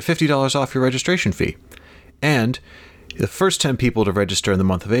 you'll get $50 off your registration fee. And the first 10 people to register in the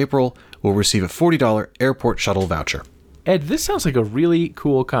month of April will receive a $40 airport shuttle voucher. Ed, this sounds like a really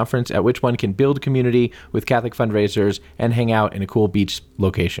cool conference at which one can build community with Catholic fundraisers and hang out in a cool beach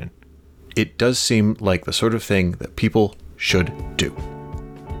location. It does seem like the sort of thing that people should do.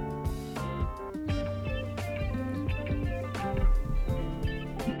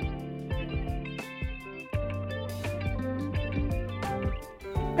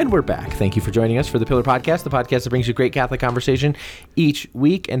 And we're back. Thank you for joining us for the Pillar Podcast, the podcast that brings you great Catholic conversation each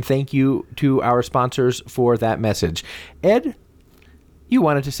week. And thank you to our sponsors for that message. Ed, you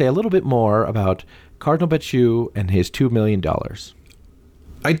wanted to say a little bit more about Cardinal Betchou and his $2 million.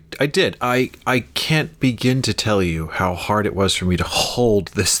 I did. I can't begin to tell you how hard it was for me to hold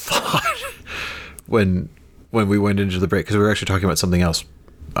this thought when we went into the break, because we were actually talking about something else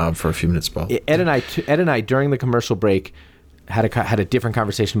for a few minutes. Ed and I during the commercial break had a different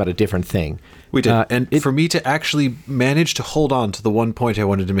conversation about a different thing. We did. For me to actually manage to hold on to the one point I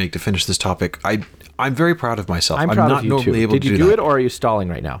wanted to make to finish this topic, I'm very proud of myself. I'm proud not of you normally too. able Did to you do do that. it, or are you stalling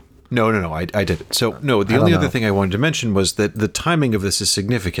right now? No, I did it. So, no, the only other thing I wanted to mention was that the timing of this is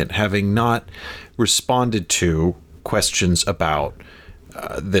significant, having not responded to questions about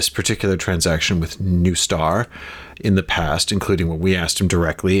this particular transaction with New Star in the past, including when we asked him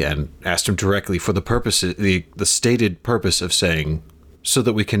directly for the purpose, the stated purpose of saying, so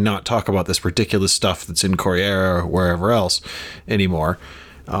that we cannot talk about this ridiculous stuff that's in Corriere or wherever else anymore,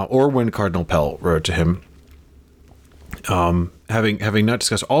 or when Cardinal Pell wrote to him. Having not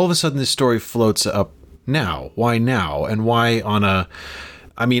discussed, all of a sudden this story floats up now. Why now? And why I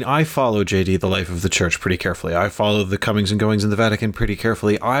follow, JD, the life of the church pretty carefully. I follow the comings and goings in the Vatican pretty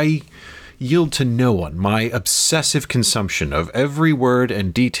carefully. I yield to no one my obsessive consumption of every word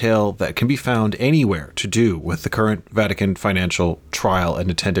and detail that can be found anywhere to do with the current Vatican financial trial and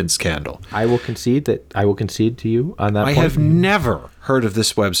attendance scandal. I will concede to you on that point. I have never heard of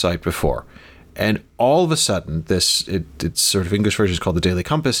this website before. And all of a sudden, it's sort of English version is called the Daily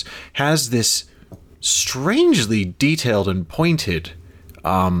Compass, has this strangely detailed and pointed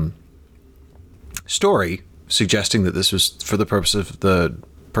story suggesting that this was for the purpose of the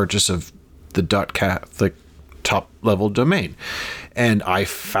purchase of the .Catholic top-level domain. And I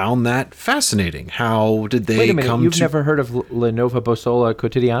found that fascinating. How did they come to... Wait a minute, you've never heard of La Nova Bosola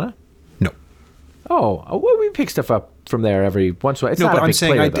Quotidiana? No. Oh, well, we pick stuff up from there every once in a while. It's not a big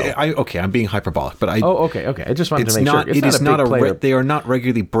player, though. I'm being hyperbolic, but I... Oh, okay. I just wanted to make sure. It is not a player. they are not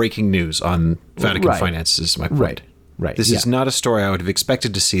regularly breaking news on Vatican finances, is my point. Right. This is not a story I would have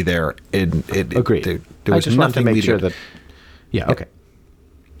expected to see there. Agreed. There was I just wanted to make sure leading- that... Yeah, okay.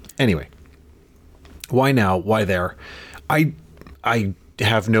 Anyway, why now? Why there? I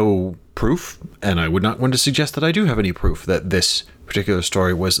have no proof, and I would not want to suggest that I do have any proof that this particular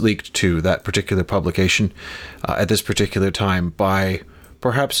story was leaked to that particular publication at this particular time by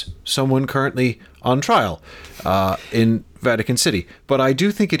perhaps someone currently on trial in Vatican City. But I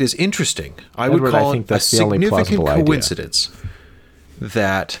do think it is interesting. I would call it a significant coincidence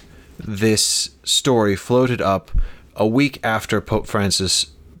that this story floated up a week after Pope Francis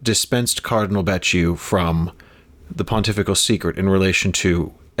dispensed Cardinal Betchou from the pontifical secret in relation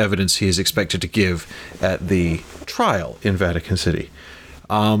to evidence he is expected to give at the trial in Vatican City.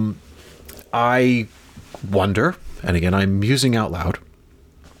 I wonder, and again, I'm musing out loud,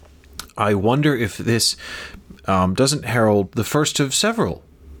 I wonder if this doesn't herald the first of several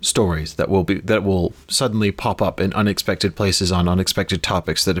stories that will suddenly pop up in unexpected places on unexpected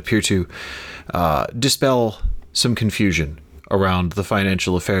topics that appear to dispel some confusion around the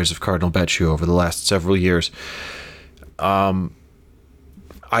financial affairs of Cardinal Betchou over the last several years. I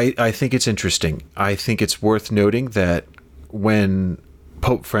think it's interesting. I think it's worth noting that when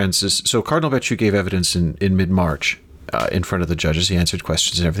Pope Francis. So Cardinal Becciu gave evidence in mid-March in front of the judges. He answered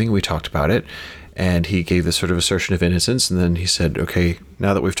questions and everything. We talked about it. And he gave this sort of assertion of innocence. And then he said, okay,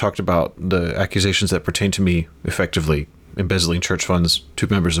 now that we've talked about the accusations that pertain to me effectively embezzling church funds to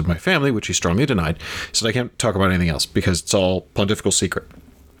members of my family, which he strongly denied, he said, I can't talk about anything else because it's all pontifical secret.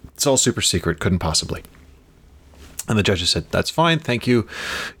 It's all super secret. Couldn't possibly. And the judges said, that's fine. Thank you.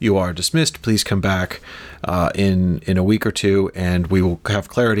 You are dismissed. Please come back in a week or two, and we will have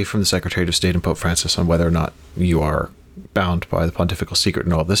clarity from the Secretary of State and Pope Francis on whether or not you are bound by the pontifical secret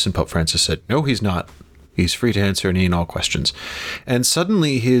and all of this. And Pope Francis said, no, he's not. He's free to answer any and all questions. And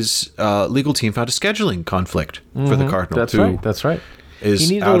suddenly his legal team found a scheduling conflict for the cardinal. That's right. He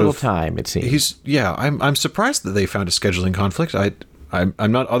needs a little time, it seems. I'm surprised that they found a scheduling conflict.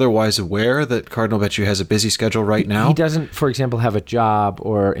 I'm not otherwise aware that Cardinal Becciu has a busy schedule right now. He doesn't, for example, have a job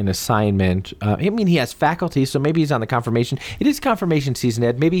or an assignment. He has faculty, so maybe he's on the confirmation. It is confirmation season,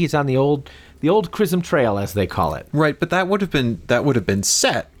 Ed. Maybe he's on the old Chrism Trail, as they call it. Right, but that would have been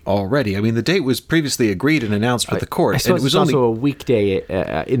set already. I mean, the date was previously agreed and announced with the court. I suppose and it was it's also a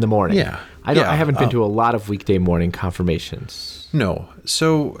weekday in the morning. Yeah. I haven't been to a lot of weekday morning confirmations. No.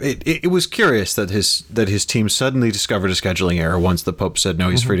 So it was curious that his team suddenly discovered a scheduling error once the Pope said, no,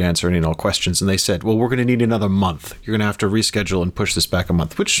 he's free to answer any and all questions. And they said, well, we're going to need another month. You're going to have to reschedule and push this back a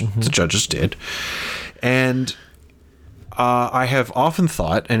month, which the judges did. And I have often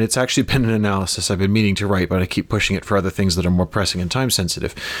thought, and it's actually been an analysis I've been meaning to write, but I keep pushing it for other things that are more pressing and time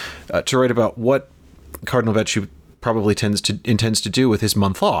sensitive, to write about what Cardinal Becciu probably intends to do with his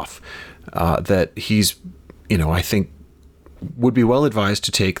month off. That he's, I think, would be well advised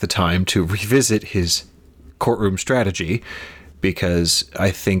to take the time to revisit his courtroom strategy, because I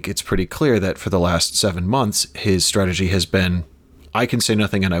think it's pretty clear that for the last 7 months, his strategy has been, I can say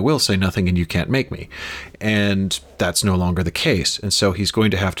nothing and I will say nothing and you can't make me. And that's no longer the case. And so he's going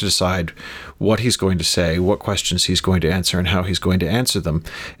to have to decide what he's going to say, what questions he's going to answer, and how he's going to answer them.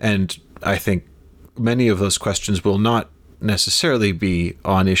 And I think many of those questions will not necessarily be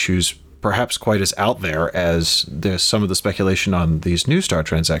on issues perhaps quite as out there as there's some of the speculation on these New Star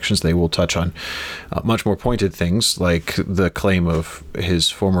transactions. They will touch on much more pointed things, like the claim of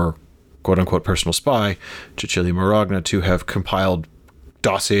his former quote-unquote personal spy, Cecilia Maragna, to have compiled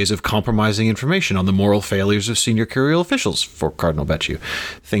dossiers of compromising information on the moral failures of senior curial officials for Cardinal Becciu,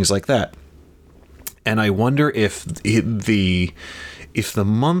 things like that. And I wonder if the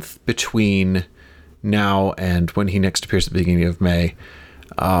month between now and when he next appears at the beginning of May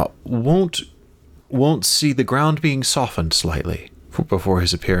won't see the ground being softened slightly before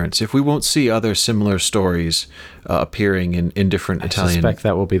his appearance. If we won't see other similar stories appearing in different Italian suspect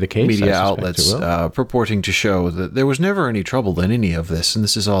that will be the case. media outlets purporting to show that there was never any trouble in any of this, and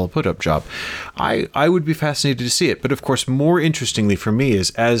this is all a put-up job, I would be fascinated to see it. But of course, more interestingly for me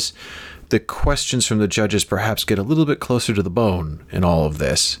is as the questions from the judges perhaps get a little bit closer to the bone in all of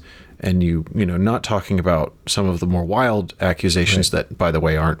this, and not talking about some of the more wild accusations that, by the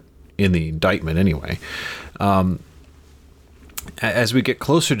way, aren't in the indictment anyway. As we get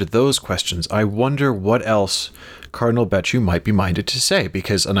closer to those questions, I wonder what else Cardinal Becciu might be minded to say,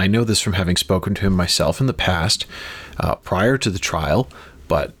 because, and I know this from having spoken to him myself in the past, prior to the trial,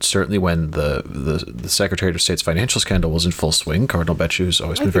 but certainly when the Secretary of State's financial scandal was in full swing, Cardinal Becciu has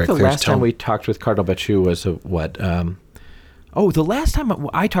always been very clear to tell the last time we talked with Cardinal Becciu was the last time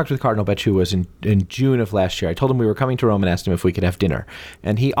I talked with Cardinal Becciu was in June of last year. I told him we were coming to Rome and asked him if we could have dinner.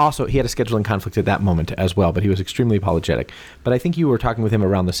 And he had a scheduling conflict at that moment as well, but he was extremely apologetic. But I think you were talking with him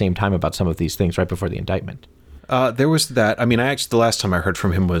around the same time about some of these things right before the indictment. There was that. I mean, the last time I heard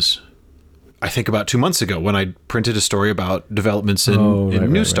from him was, I think, about 2 months ago, when I printed a story about developments in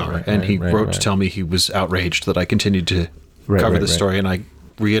New Star. And he wrote to tell me he was outraged that I continued to cover the story. And I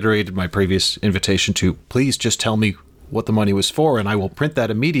reiterated my previous invitation to please just tell me what the money was for, and I will print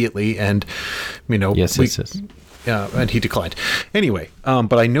that immediately. And, yes. And he declined. Anyway,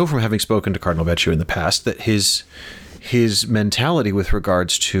 but I know from having spoken to Cardinal Becciu in the past that his mentality with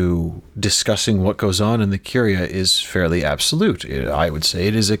regards to discussing what goes on in the Curia is fairly absolute. I would say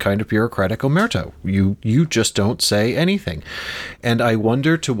it is a kind of bureaucratic omerta. You just don't say anything. And I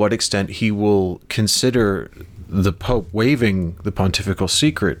wonder to what extent he will consider the Pope waiving the pontifical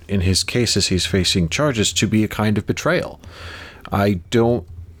secret in his case as he's facing charges to be a kind of betrayal. I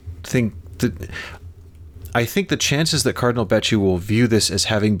think the chances that Cardinal Becciu will view this as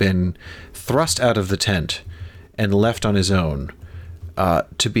having been thrust out of the tent and left on his own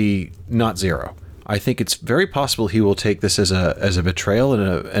to be not zero. I think it's very possible he will take this as a betrayal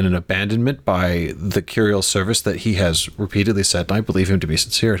and an abandonment by the curial service that he has repeatedly said, and I believe him to be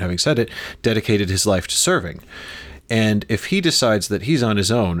sincere in having said it, dedicated his life to serving. And if he decides that he's on his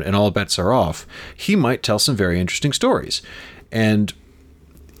own and all bets are off, he might tell some very interesting stories. And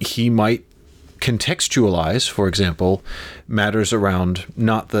he might contextualize, for example, matters around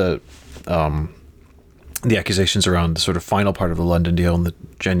not the accusations around the sort of final part of the London deal and the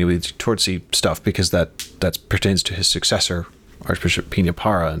genuinely Tortsey stuff, because that pertains to his successor, Archbishop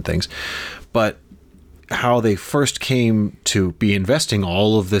Piñapara, and things. But how they first came to be investing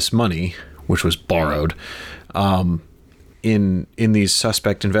all of this money, which was borrowed, in these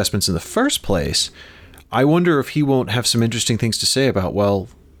suspect investments in the first place, I wonder if he won't have some interesting things to say about, well,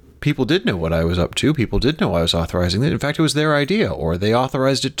 people did know what I was up to. People did know I was authorizing it. In fact, it was their idea, or they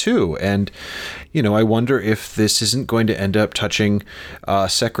authorized it too. And, I wonder if this isn't going to end up touching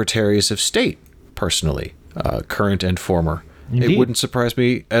secretaries of state personally, current and former. Indeed. It wouldn't surprise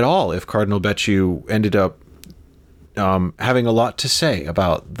me at all if Cardinal Becciu ended up having a lot to say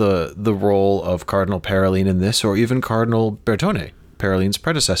about the role of Cardinal Parolin in this, or even Cardinal Bertone, Parolin's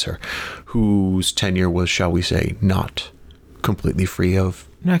predecessor, whose tenure was, shall we say, not completely free of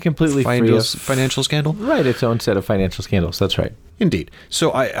financial scandal. Right, its own set of financial scandals. That's right. Indeed.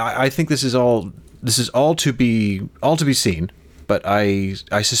 So I think this is all to be seen. But I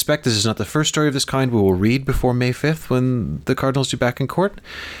suspect this is not the first story of this kind we will read before May 5th when the Cardinals do back in court,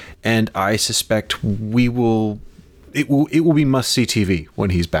 and I suspect it will be must-see TV when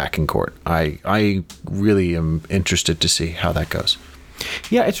he's back in court. I really am interested to see how that goes.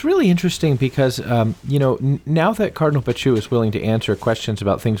 Yeah, it's really interesting because, now that Cardinal Becciu is willing to answer questions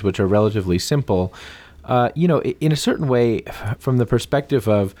about things which are relatively simple, in a certain way, from the perspective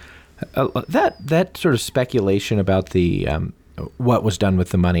of that sort of speculation about the what was done with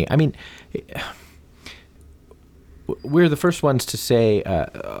the money. I mean, we're the first ones to say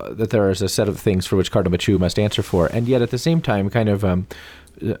that there is a set of things for which Cardinal Becciu must answer for, and yet at the same time, kind of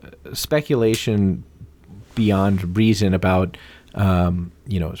speculation beyond reason about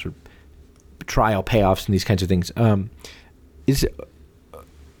sort of trial payoffs and these kinds of things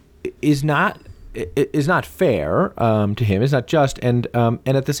is not fair to him. It's not just, and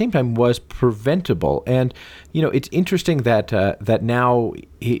at the same time was preventable. And it's interesting that now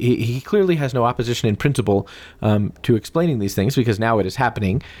he clearly has no opposition in principle to explaining these things, because now it is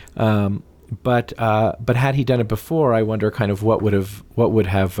happening. But had he done it before, I wonder kind of what would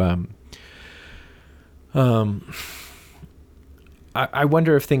have. I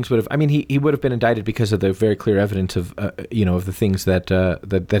wonder if things would have. I mean, he would have been indicted because of the very clear evidence of of the things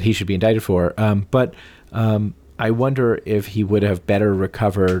that he should be indicted for. But I wonder if he would have better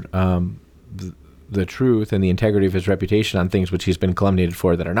recovered the truth and the integrity of his reputation on things which he's been calumniated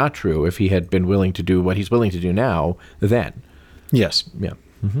for that are not true, if he had been willing to do what he's willing to do now. Then, yes, yeah.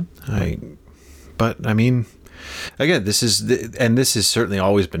 Mm-hmm. But I mean, again, this has certainly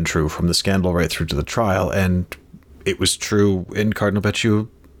always been true from the scandal right through to the trial, and it was true, and Cardinal Becciu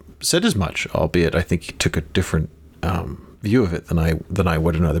said as much, albeit I think he took a different view of it than I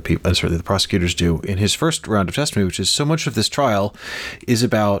would, and other people, and certainly the prosecutors do, in his first round of testimony, which is so much of this trial is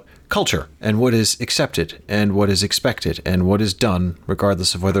about culture and what is accepted and what is expected and what is done,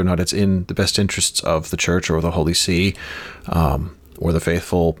 regardless of whether or not it's in the best interests of the Church or the Holy See or the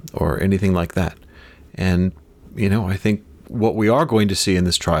faithful or anything like that. And, I think what we are going to see in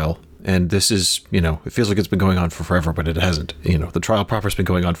this trial, and this is, it feels like it's been going on for forever, but it hasn't. The trial proper has been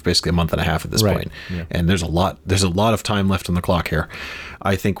going on for basically a month and a half at this point. Yeah. And there's a lot of time left on the clock here.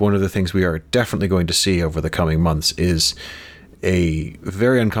 I think one of the things we are definitely going to see over the coming months is a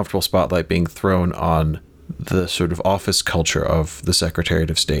very uncomfortable spotlight being thrown on the sort of office culture of the Secretariat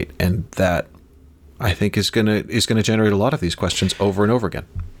of State. And that, I think, is going to generate a lot of these questions over and over again.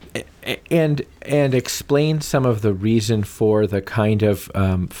 And explain some of the reason for the kind of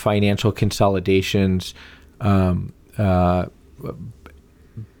financial consolidations that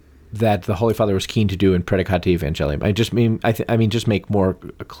the Holy Father was keen to do in Predicate Evangelium. I mean, just make more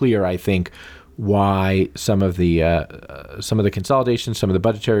clear, I think, why some of the consolidations, some of the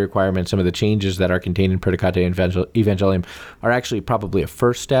budgetary requirements, some of the changes that are contained in Predicate Evangelium are actually probably a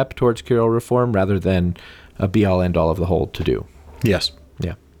first step towards curial reform rather than a be-all, end-all of the whole to-do. Yes.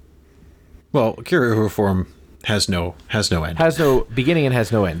 Yeah. Well, curial reform has no end. Has no beginning and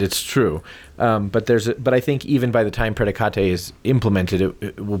has no end. It's true. But I think even by the time Predicate is implemented,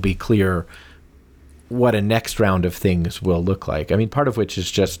 it will be clear what a next round of things will look like. I mean, part of which is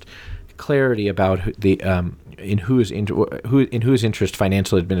just clarity about in whose interest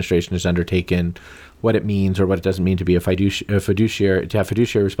financial administration is undertaken, what it means or what it doesn't mean to be a fiduciary, to have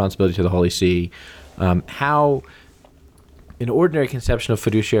fiduciary responsibility to the Holy See, how an ordinary conception of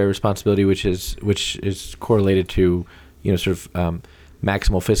fiduciary responsibility, which is correlated to, sort of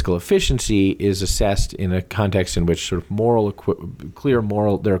maximal fiscal efficiency is assessed in a context in which sort of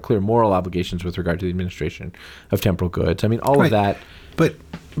there are clear moral obligations with regard to the administration of temporal goods. I mean, all of that. But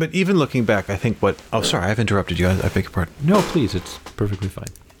even looking back, I think sorry, I've interrupted you. I beg your pardon. No, please, it's perfectly fine.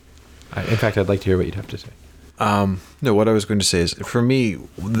 In fact, I'd like to hear what you'd have to say. No, what I was going to say is, for me,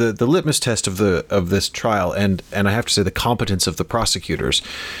 the litmus test of this trial, and I have to say the competence of the prosecutors,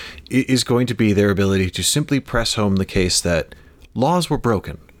 is going to be their ability to simply press home the case that laws were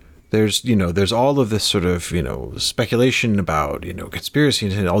broken. There's all of this sort of, speculation about,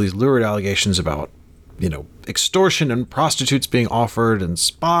 conspiracy and all these lurid allegations about, extortion and prostitutes being offered and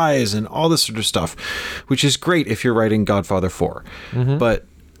spies and all this sort of stuff, which is great if you're writing Godfather 4. Mm-hmm. But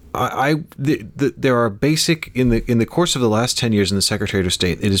there are basic in the course of the last 10 years in the Secretary of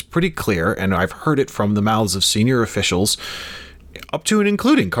State, it is pretty clear, and I've heard it from the mouths of senior officials, up to and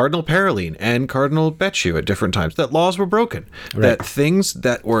including Cardinal Paroline and Cardinal Becciu at different times, that laws were broken. Right. That things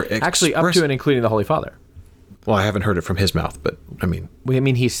that were actually up to and including the Holy Father. Well, I haven't heard it from his mouth, but I mean,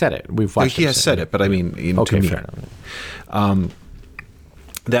 he said it. We've watched. He has said it, but I mean, okay, to me, fair enough.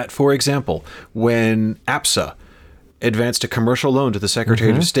 That, for example, when APSA advanced a commercial loan to the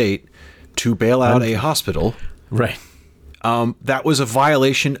Secretary of State to bail out a hospital, right? That was a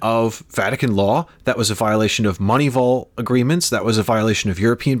violation of Vatican law. That was a violation of Moneyval agreements. That was a violation of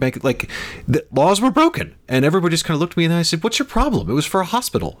European bank. Like, the laws were broken, and everybody just kind of looked at me and I said, "What's your problem? It was for a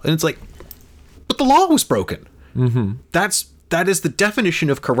hospital." And it's like, but the law was broken. Mm-hmm. That is the definition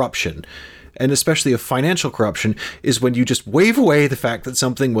of corruption, and especially of financial corruption, is when you just wave away the fact that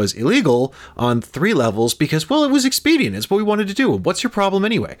something was illegal on 3 levels because, well, it was expedient. It's what we wanted to do. What's your problem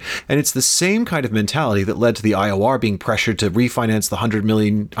anyway? And it's the same kind of mentality that led to the IOR being pressured to refinance the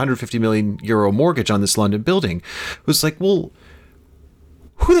 150 million euro mortgage on this London building. It was like, well,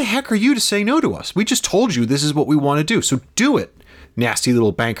 who the heck are you to say no to us? We just told you this is what we want to do, so do it. Nasty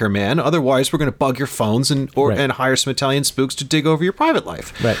little banker man. Otherwise, we're going to bug your phones and hire some Italian spooks to dig over your private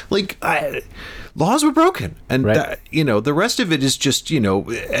life. Right. Like, laws were broken, and the rest of it is just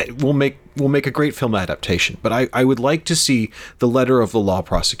we'll make a great film adaptation. But I would like to see the letter of the law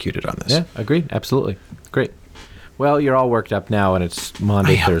prosecuted on this. Yeah, agreed. Absolutely, great. Well, you're all worked up now, and it's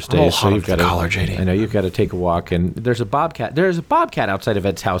Monday, Thursday, so you've got to. JD. I know you've got to take a walk, and there's a bobcat. There's a bobcat outside of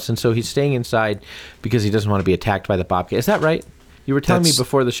Ed's house, and so he's staying inside because he doesn't want to be attacked by the bobcat. Is that right? You were telling me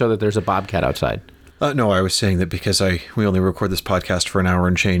before the show that there's a bobcat outside. No, I was saying that because we only record this podcast for an hour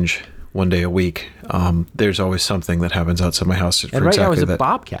and change one day a week. There's always something that happens outside my house. And right now it's a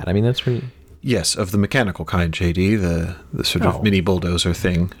bobcat. I mean, that's pretty... Yes, of the mechanical kind, JD, the sort of mini bulldozer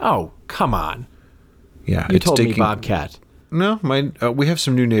thing. Oh, come on. Yeah, you told me bobcat. No, we have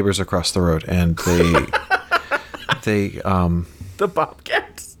some new neighbors across the road, and they the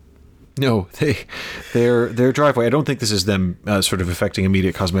bobcats. No, their driveway. I don't think this is them sort of affecting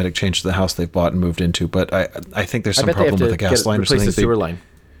immediate cosmetic change to the house they've bought and moved into. But I think there's some problem with the gas line or something. Replace the sewer line.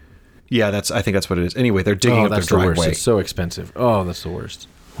 Yeah, I think that's what it is. Anyway, they're digging up their driveway. Worst. It's so expensive. Oh, that's the worst.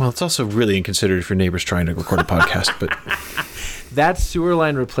 Well, it's also really inconsiderate if your neighbor's trying to record a podcast. But that sewer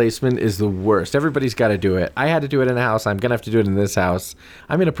line replacement is the worst. Everybody's got to do it. I had to do it in a house. I'm going to have to do it in this house.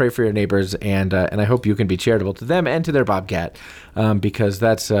 I'm going to pray for your neighbors, and I hope you can be charitable to them and to their bobcat, because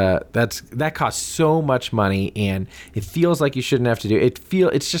that costs so much money, and it feels like you shouldn't have to do it.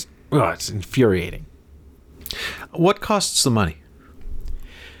 It's just it's infuriating. What costs the money?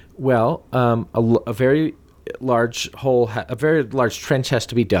 Well, a very large hole, a very large trench has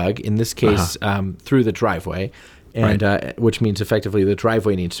to be dug. In this case, through the driveway. And which means effectively the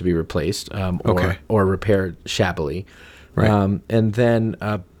driveway needs to be replaced or repaired shabbily. Right. And then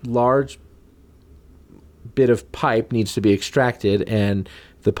a large bit of pipe needs to be extracted, and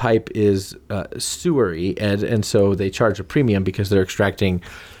the pipe is sewery, and so they charge a premium because they're extracting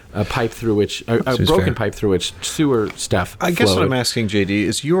a pipe through which a broken pipe through which sewer stuff I guess what I'm asking, JD,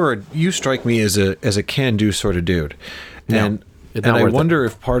 is you strike me as a can-do sort of dude. And I wonder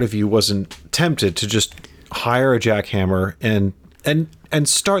if part of you wasn't tempted to just hire a jackhammer and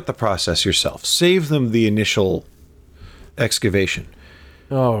start the process yourself. Save them the initial excavation.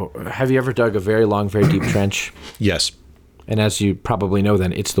 Oh, have you ever dug a very long, very deep trench? Yes. And as you probably know,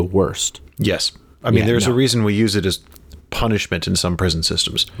 then it's the worst. Yes. I mean, there's a reason we use it as punishment in some prison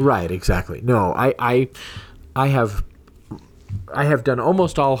systems. Right, exactly. No, I have done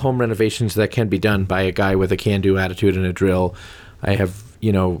almost all home renovations that can be done by a guy with a can-do attitude and a drill. I have,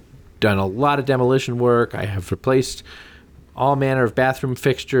 done a lot of demolition work. I have replaced all manner of bathroom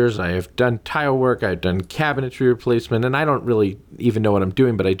fixtures. I have done tile work. I've done cabinetry replacement, and I don't really even know what I'm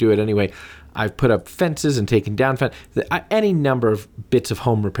doing, but I do it anyway. I've put up fences and taken down fences. Any number of bits of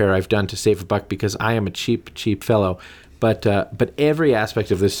home repair I've done to save a buck because I am a cheap fellow. But every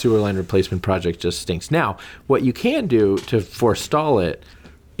aspect of this sewer line replacement project just stinks. Now, what you can do to forestall it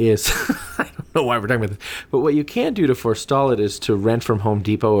is, I don't know why we're talking about this, but what you can do to forestall it is to rent from Home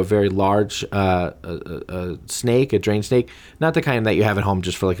Depot a very large a snake, a drain snake, not the kind that you have at home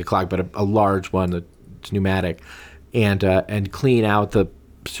just for like a clog, but a large one that's pneumatic, and clean out the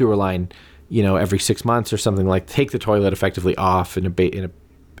sewer line, every 6 months or something, like take the toilet effectively off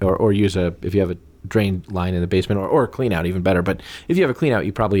or use if you have a drain line in the basement, or clean out, even better. But if you have a clean out,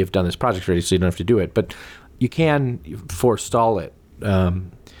 you probably have done this project already, so you don't have to do it. But you can forestall it.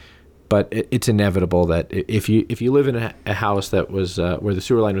 But it's inevitable that if you live in a house that was where the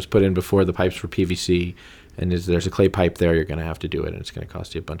sewer line was put in before the pipes were PVC, and there's a clay pipe there, you're going to have to do it, and it's going to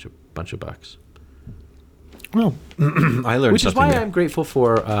cost you a bunch of bucks. Well, I learned Which is something why there. I'm grateful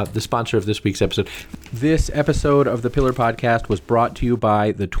for the sponsor of this week's episode. This episode of the Pillar Podcast was brought to you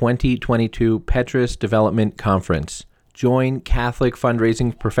by the 2022 Petrus Development Conference. Join Catholic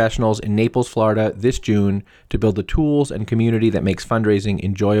fundraising professionals in Naples, Florida this June to build the tools and community that makes fundraising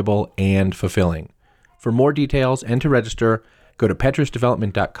enjoyable and fulfilling. For more details and to register, go to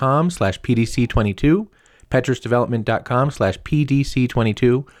petrusdevelopment.com/PDC22,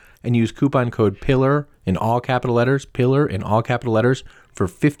 petrusdevelopment.com/PDC22, and use coupon code PILLAR in all capital letters, PILLAR in all capital letters, for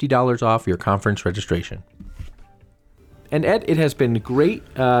 $50 off your conference registration. And Ed, it has been great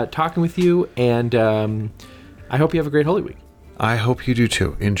talking with you, and I hope you have a great Holy Week. I hope you do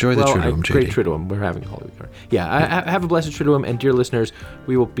too. Enjoy the Triduum, JD. Great Triduum. We're having a Holy Week. Yeah, have a blessed Triduum, and dear listeners,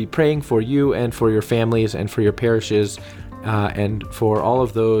 we will be praying for you and for your families and for your parishes and for all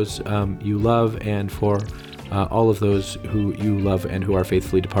of those you love, and for all of those who you love and who are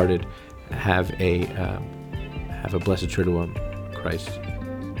faithfully departed. Have a blessed Triduum. Christ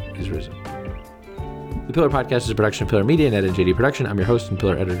is risen. The Pillar Podcast is a production of Pillar Media and Ed and JD Production. I'm your host and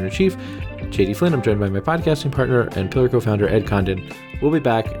Pillar Editor-in-Chief, JD Flynn. I'm joined by my podcasting partner and Pillar co-founder, Ed Condon. We'll be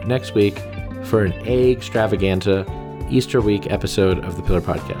back next week for an egg extravaganza Easter week episode of the Pillar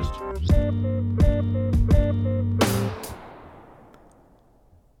Podcast.